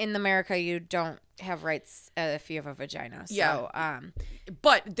 Sorry. Yeah, in America, you don't have rights if you have a vagina. So, Yeah.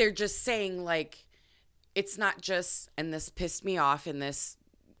 But they're just saying, like, it's not just, and this pissed me off in this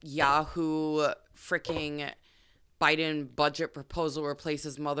Yahoo freaking Biden budget proposal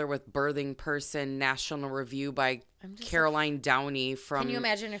replaces mother with birthing person, National Review by Caroline Downey from. Can you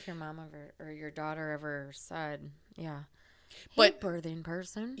imagine if your mom or your daughter ever said, yeah, But- hey, birthing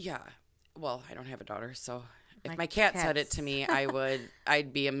person? Yeah. Well, I don't have a daughter, so if My my cat said it cat's- to me,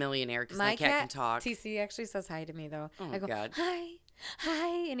 I'd be a millionaire because my cat can talk. TC actually says hi to me though. Oh, I go, God.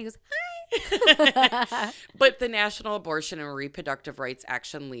 hi, and he goes, hi. But the National Abortion and Reproductive Rights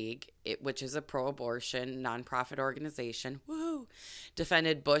Action League, which is a pro-abortion nonprofit organization,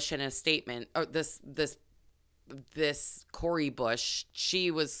 defended Bush in a statement. Or this Cori Bush,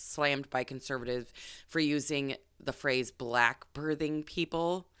 she was slammed by conservatives for using the phrase "black birthing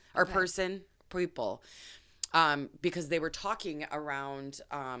people" or people, because they were talking around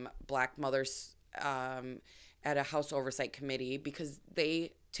black mothers at a House Oversight Committee, because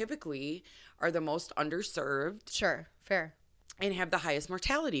they typically are the most underserved Sure, fair. and have the highest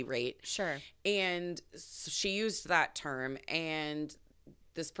mortality rate. Sure. And so she used that term, and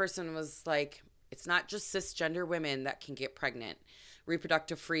this person was like, it's not just cisgender women that can get pregnant.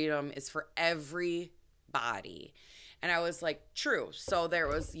 Reproductive freedom is for everybody. And I was like, true. So there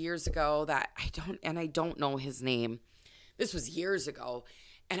was years ago that I don't know his name. This was years ago.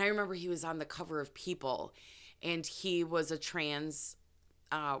 And I remember he was on the cover of People, and he was a trans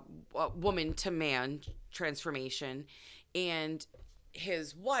woman to man transformation, and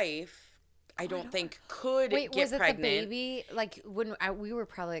his wife, I don't think could Wait, get was it pregnant. the baby? Like when we were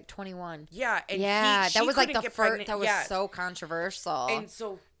probably like 21. Yeah, and That she was like couldn't the get first. pregnant. That was Yeah. so controversial. And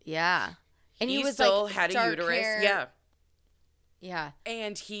so yeah, and he was still like had a dark uterus. hair. Yeah, Yeah.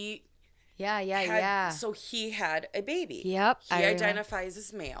 and he Yeah. So he had a baby. Yep, He I remember. identifies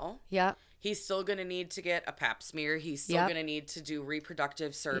as male. Yep. He's still going to need to get a pap smear. He's still Yep. going to need to do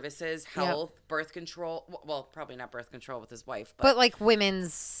reproductive services, health, birth control. Well, probably not birth control with his wife, But like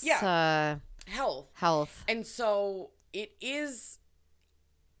women's health. health. And so it is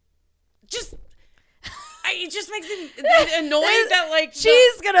just, it just makes me annoyed that like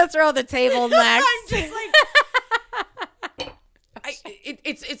She's gonna throw the table next. I'm just like,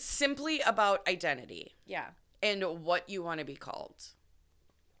 it's simply about identity yeah. and what you want to be called.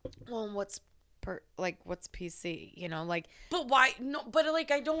 Well, and what's what's PC? You know, like But why? No, but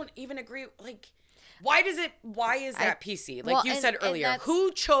like I don't even agree. Like, why is that PC? Like well, you and- said and earlier, that's-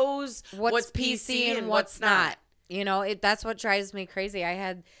 who chose what's PC and what's not? You know, that's what drives me crazy. I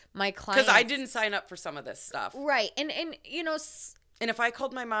had my clients Because I didn't sign up for some of this stuff. right, and you know, And if I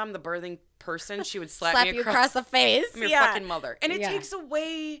called my mom the birthing person, she would slap me you across the face. I'm your fucking mother. And it Yeah. takes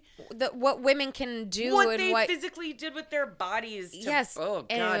away What women can do what and they what physically did with their bodies. To, Yes, Oh,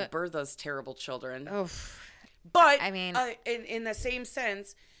 and, God, birth those terrible children. Oh, But, I mean- in the same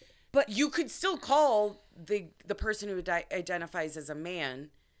sense, but you could still call the person who identifies as a man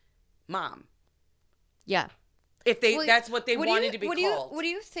mom. yeah. If they Well, that's what they what do wanted you- to be what called. Do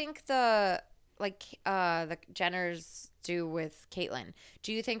you think the Jenners do with Caitlyn?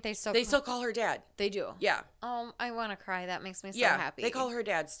 Do you think they still Still call her dad. they do? Yeah. I want to cry. That makes me so Yeah. happy. They call her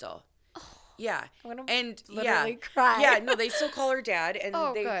dad still. Yeah. I'm gonna And literally yeah. cry. Yeah, no, they still call her dad and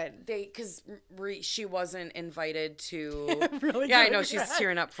Oh, they good. cuz she wasn't invited to Really Yeah, I gonna know she's cry.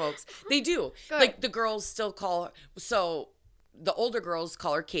 tearing up, folks. They do. Good. Like the girls still call her, so the older girls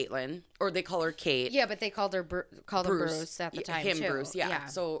call her Caitlyn or they call her Kate. Yeah, but they called her Bruce at the time Him too. Bruce, yeah.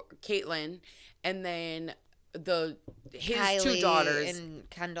 So Caitlyn and then his Kylie two daughters and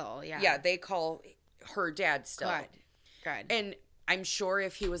Kendall. Yeah. yeah, they call her dad still. Good. And I'm sure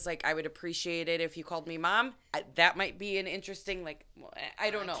if he was like, I would appreciate it if you called me mom, that might be an interesting, like, I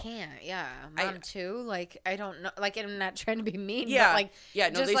don't know. I can't. Yeah, mom too. Like I don't know. Like I'm not trying to be mean. Yeah. But like yeah,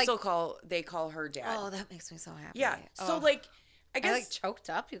 no, just they like, still call her dad. Oh, that makes me so happy. yeah. So Oh. like, I guess I like choked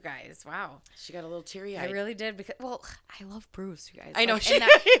up, you guys. Wow. she got a little teary I eyed. really did because I love Bruce, you guys. I know. Like, She, and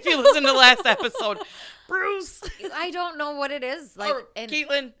that- if you listen to the last episode, Bruce. I don't know what it is. Like Or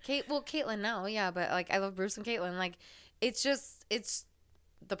Caitlyn. Caitlyn, no, yeah, but like I love Bruce and Caitlyn. Like it's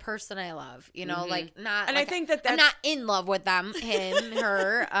the person I love, you know, like not. And like, I think that I'm that's- not in love with them, him,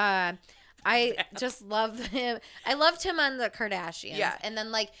 her. I just love him. I loved him on the Kardashians. Yeah. And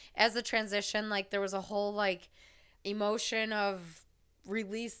then like as a transition, like there was a whole like emotion of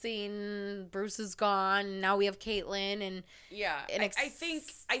releasing Bruce is gone. Now we have Caitlyn and Yeah, And I think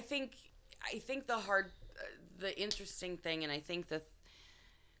the interesting thing, and I think that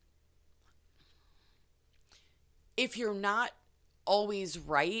if you're not always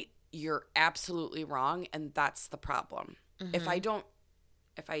right, you're absolutely wrong, and that's the problem.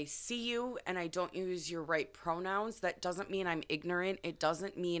 If I see you and I don't use your right pronouns, that doesn't mean I'm ignorant. It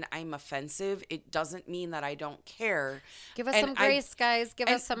doesn't mean I'm offensive. It doesn't mean that I don't care. give us And some grace, guys. Give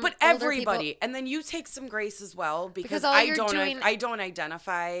us some. But older everybody, people. and then you take some grace as well because all I you're doing- don't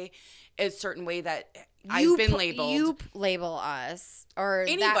identify a certain way that You I've been pu- labeled. You label us or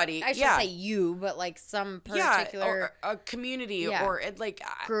Anybody, That, I should yeah. say you, but like some yeah, particular or a community Yeah. or like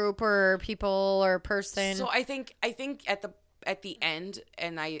group or people or person. So I think at the end,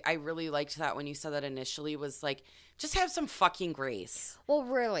 and I really liked that when you said that initially, was like, just have some fucking grace. Well,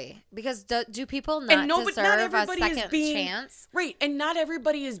 really, because do people not But deserve not a everybody is second being chance? right, and not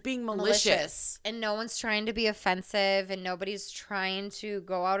everybody is being malicious. And no one's trying to be offensive, and nobody's trying to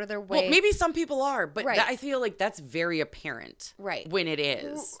go out of their way. Well, maybe some people are, but Right. I feel like that's very apparent, Right. when it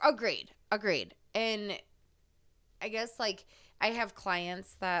is. Agreed. And I guess like I have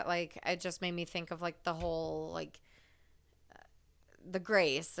clients that like it just made me think of like the whole like the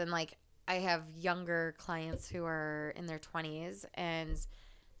grace, and like I have younger clients who are in their 20s and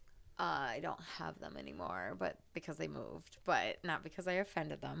I don't have them anymore, but because they moved, but not because I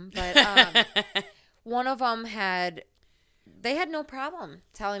offended them. But one of them had no problem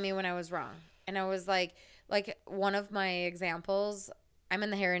telling me when I was wrong. And I was like one of my examples, I'm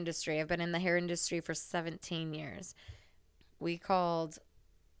in the hair industry. I've been in the hair industry for 17 years. We called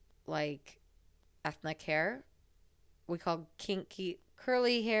like ethnic hair. We called kinky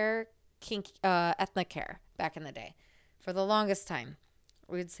curly hair ethnic hair back in the day. For the longest time,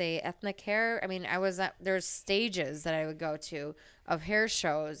 we would say ethnic hair. I mean, there's stages that I would go to of hair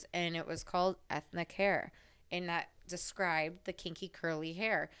shows, and it was called ethnic hair, and that described the kinky curly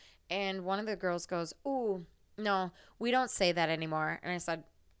hair. And one of the girls goes, "Ooh, no, we don't say that anymore." And I said,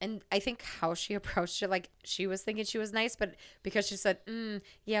 and I think how she approached it, like she was thinking she was nice, but because she said,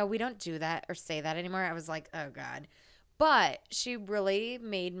 yeah, we don't do that or say that anymore, I was like, oh God. But she really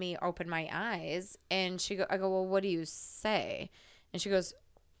made me open my eyes, and I go, well, what do you say? And she goes,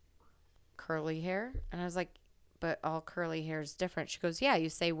 curly hair. And I was like, but all curly hair is different. She goes, yeah, you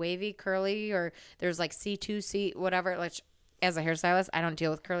say wavy, curly, or there's like C2, C, whatever. Like, as a hairstylist, I don't deal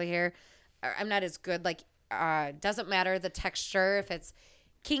with curly hair. I'm not as good. Like, doesn't matter the texture, if it's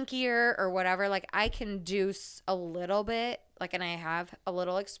kinkier or whatever. Like, I can do a little bit, like, and I have a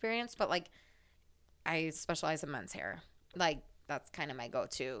little experience, but like, I specialize in men's hair. Like, that's kind of my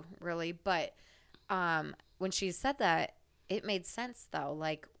go-to, really. But when she said that, it made sense, though.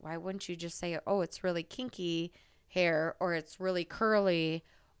 Like, why wouldn't you just say, oh, it's really kinky hair, or it's really curly,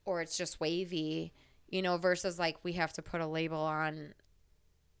 or it's just wavy, you know, versus, like, we have to put a label on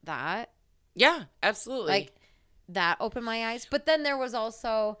that. Yeah, absolutely. Like, that opened my eyes. But then there was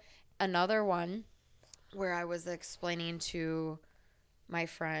also another one where I was explaining to my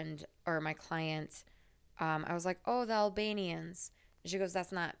friend or my client, I was like, oh, the Albanians. And she goes,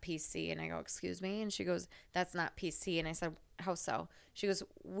 that's not PC. And I go, excuse me? And she goes, that's not PC. And I said, how so? She goes,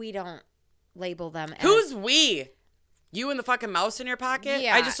 we don't label them as. Who's we? You and the fucking mouse in your pocket?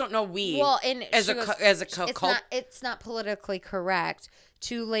 Yeah. I just don't know we. Well, and as she a goes, cult. it's not politically correct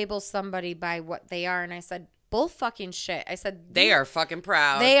to label somebody by what they are. And I said, bull fucking shit. I said, they are fucking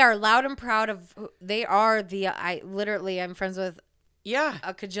proud. They are loud and proud of who they are. I'm friends with yeah,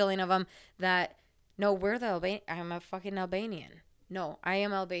 a cajillion of them that, no, we're the Albanian. I'm a fucking Albanian. No, I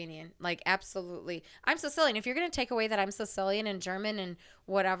am Albanian. Like, absolutely. I'm Sicilian. If you're going to take away that I'm Sicilian and German and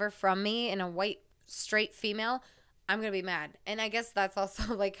whatever from me and a white, straight female, I'm going to be mad. And I guess that's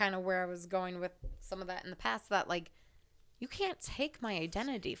also, like, kind of where I was going with some of that in the past, that, like, you can't take my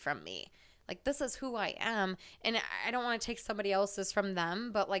identity from me. Like, this is who I am. And I don't want to take somebody else's from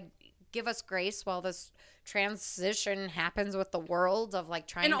them, but, like, give us grace while this transition happens with the world of, like,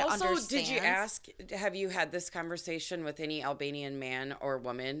 trying to understand. And also, did you ask, have you had this conversation with any Albanian man or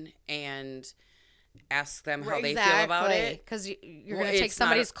woman and ask them how they feel about it? Because you're going to take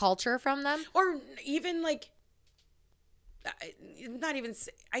somebody's culture from them? Or even, like, not even,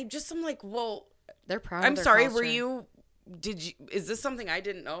 I'm like, well, they're proud I'm of their sorry, culture. Is this something I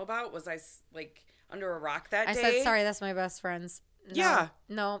didn't know about? Was I, like, under a rock that day? I said, sorry, that's my best friend's. No, yeah.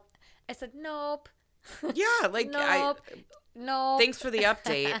 No. I said, nope. Yeah, like, nope. No. Thanks for the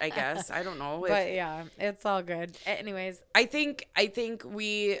update, I guess. I don't know. But yeah, it's all good. Anyways. I think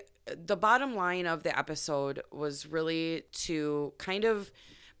the bottom line of the episode was really to kind of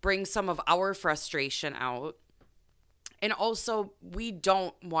bring some of our frustration out. And also, we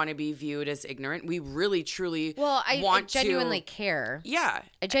don't want to be viewed as ignorant. We really, truly I genuinely care. Yeah.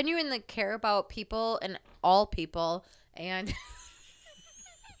 I genuinely care about people and all people. And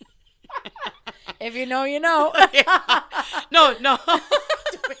if you know, you know. No.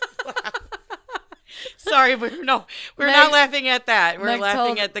 Sorry, we're not laughing at that. We're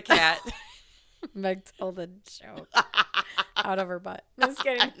laughing at the cat. Meg told a joke out of her butt. Just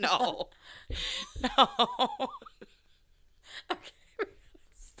kidding. No. Okay.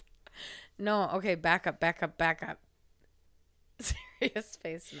 No, okay, back up. Serious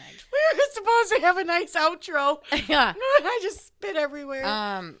face, Meg. We were supposed to have a nice outro. Yeah. I just spit everywhere.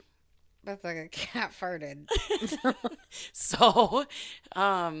 That's like a cat farted. So,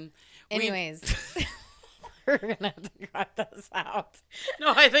 anyways, we're gonna have to cut this out.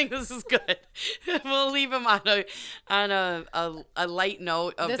 No, I think this is good. We'll leave him on a light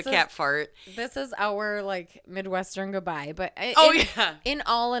note of the cat fart. This is our, like, Midwestern goodbye. But in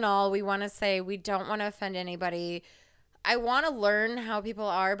all, we want to say we don't want to offend anybody. I want to learn how people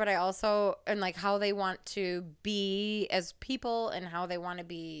are, but I also, and like how they want to be as people and how they want to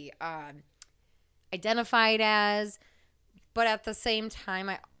be identified as. But at the same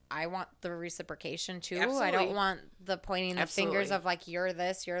time, I want the reciprocation too. Absolutely. I don't want the pointing the fingers of, like, you're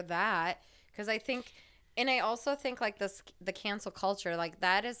this, you're that. Because I think, and I also think, like, the cancel culture, like,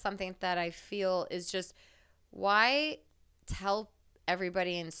 that is something that I feel is just, why tell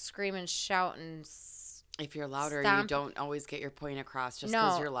everybody and scream and shout and if you're louder, you don't always get your point across just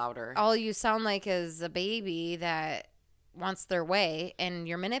because you're louder. All you sound like is a baby that wants their way, and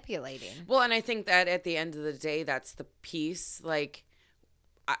you're manipulating. Well, and I think that at the end of the day, that's the piece. Like,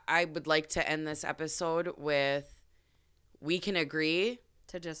 I would like to end this episode with, we can agree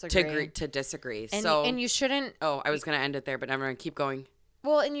to disagree. To disagree. And you shouldn't. Oh, I was going to end it there, but never mind. Keep going.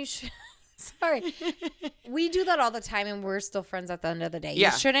 Well, and you should. Sorry. We do that all the time, and we're still friends at the end of the day.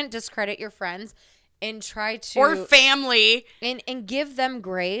 Yeah. You shouldn't discredit your friends. And try to, or family, and give them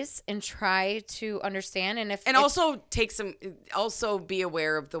grace and try to understand, also be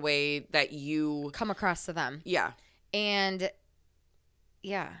aware of the way that you come across to them. Yeah, and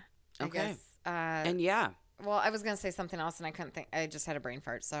yeah, okay, I guess, and yeah. Well, I was gonna say something else, and I couldn't think. I just had a brain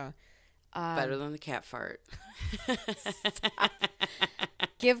fart. So better than the cat fart.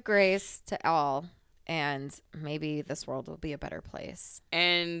 Give grace to all. And maybe this world will be a better place.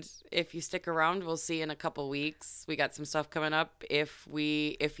 And if you stick around, we'll see you in a couple weeks. We got some stuff coming up. If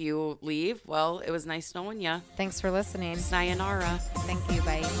you leave, well, it was nice knowing you. Thanks for listening. Sayonara. Thank you.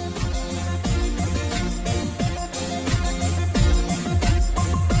 Bye.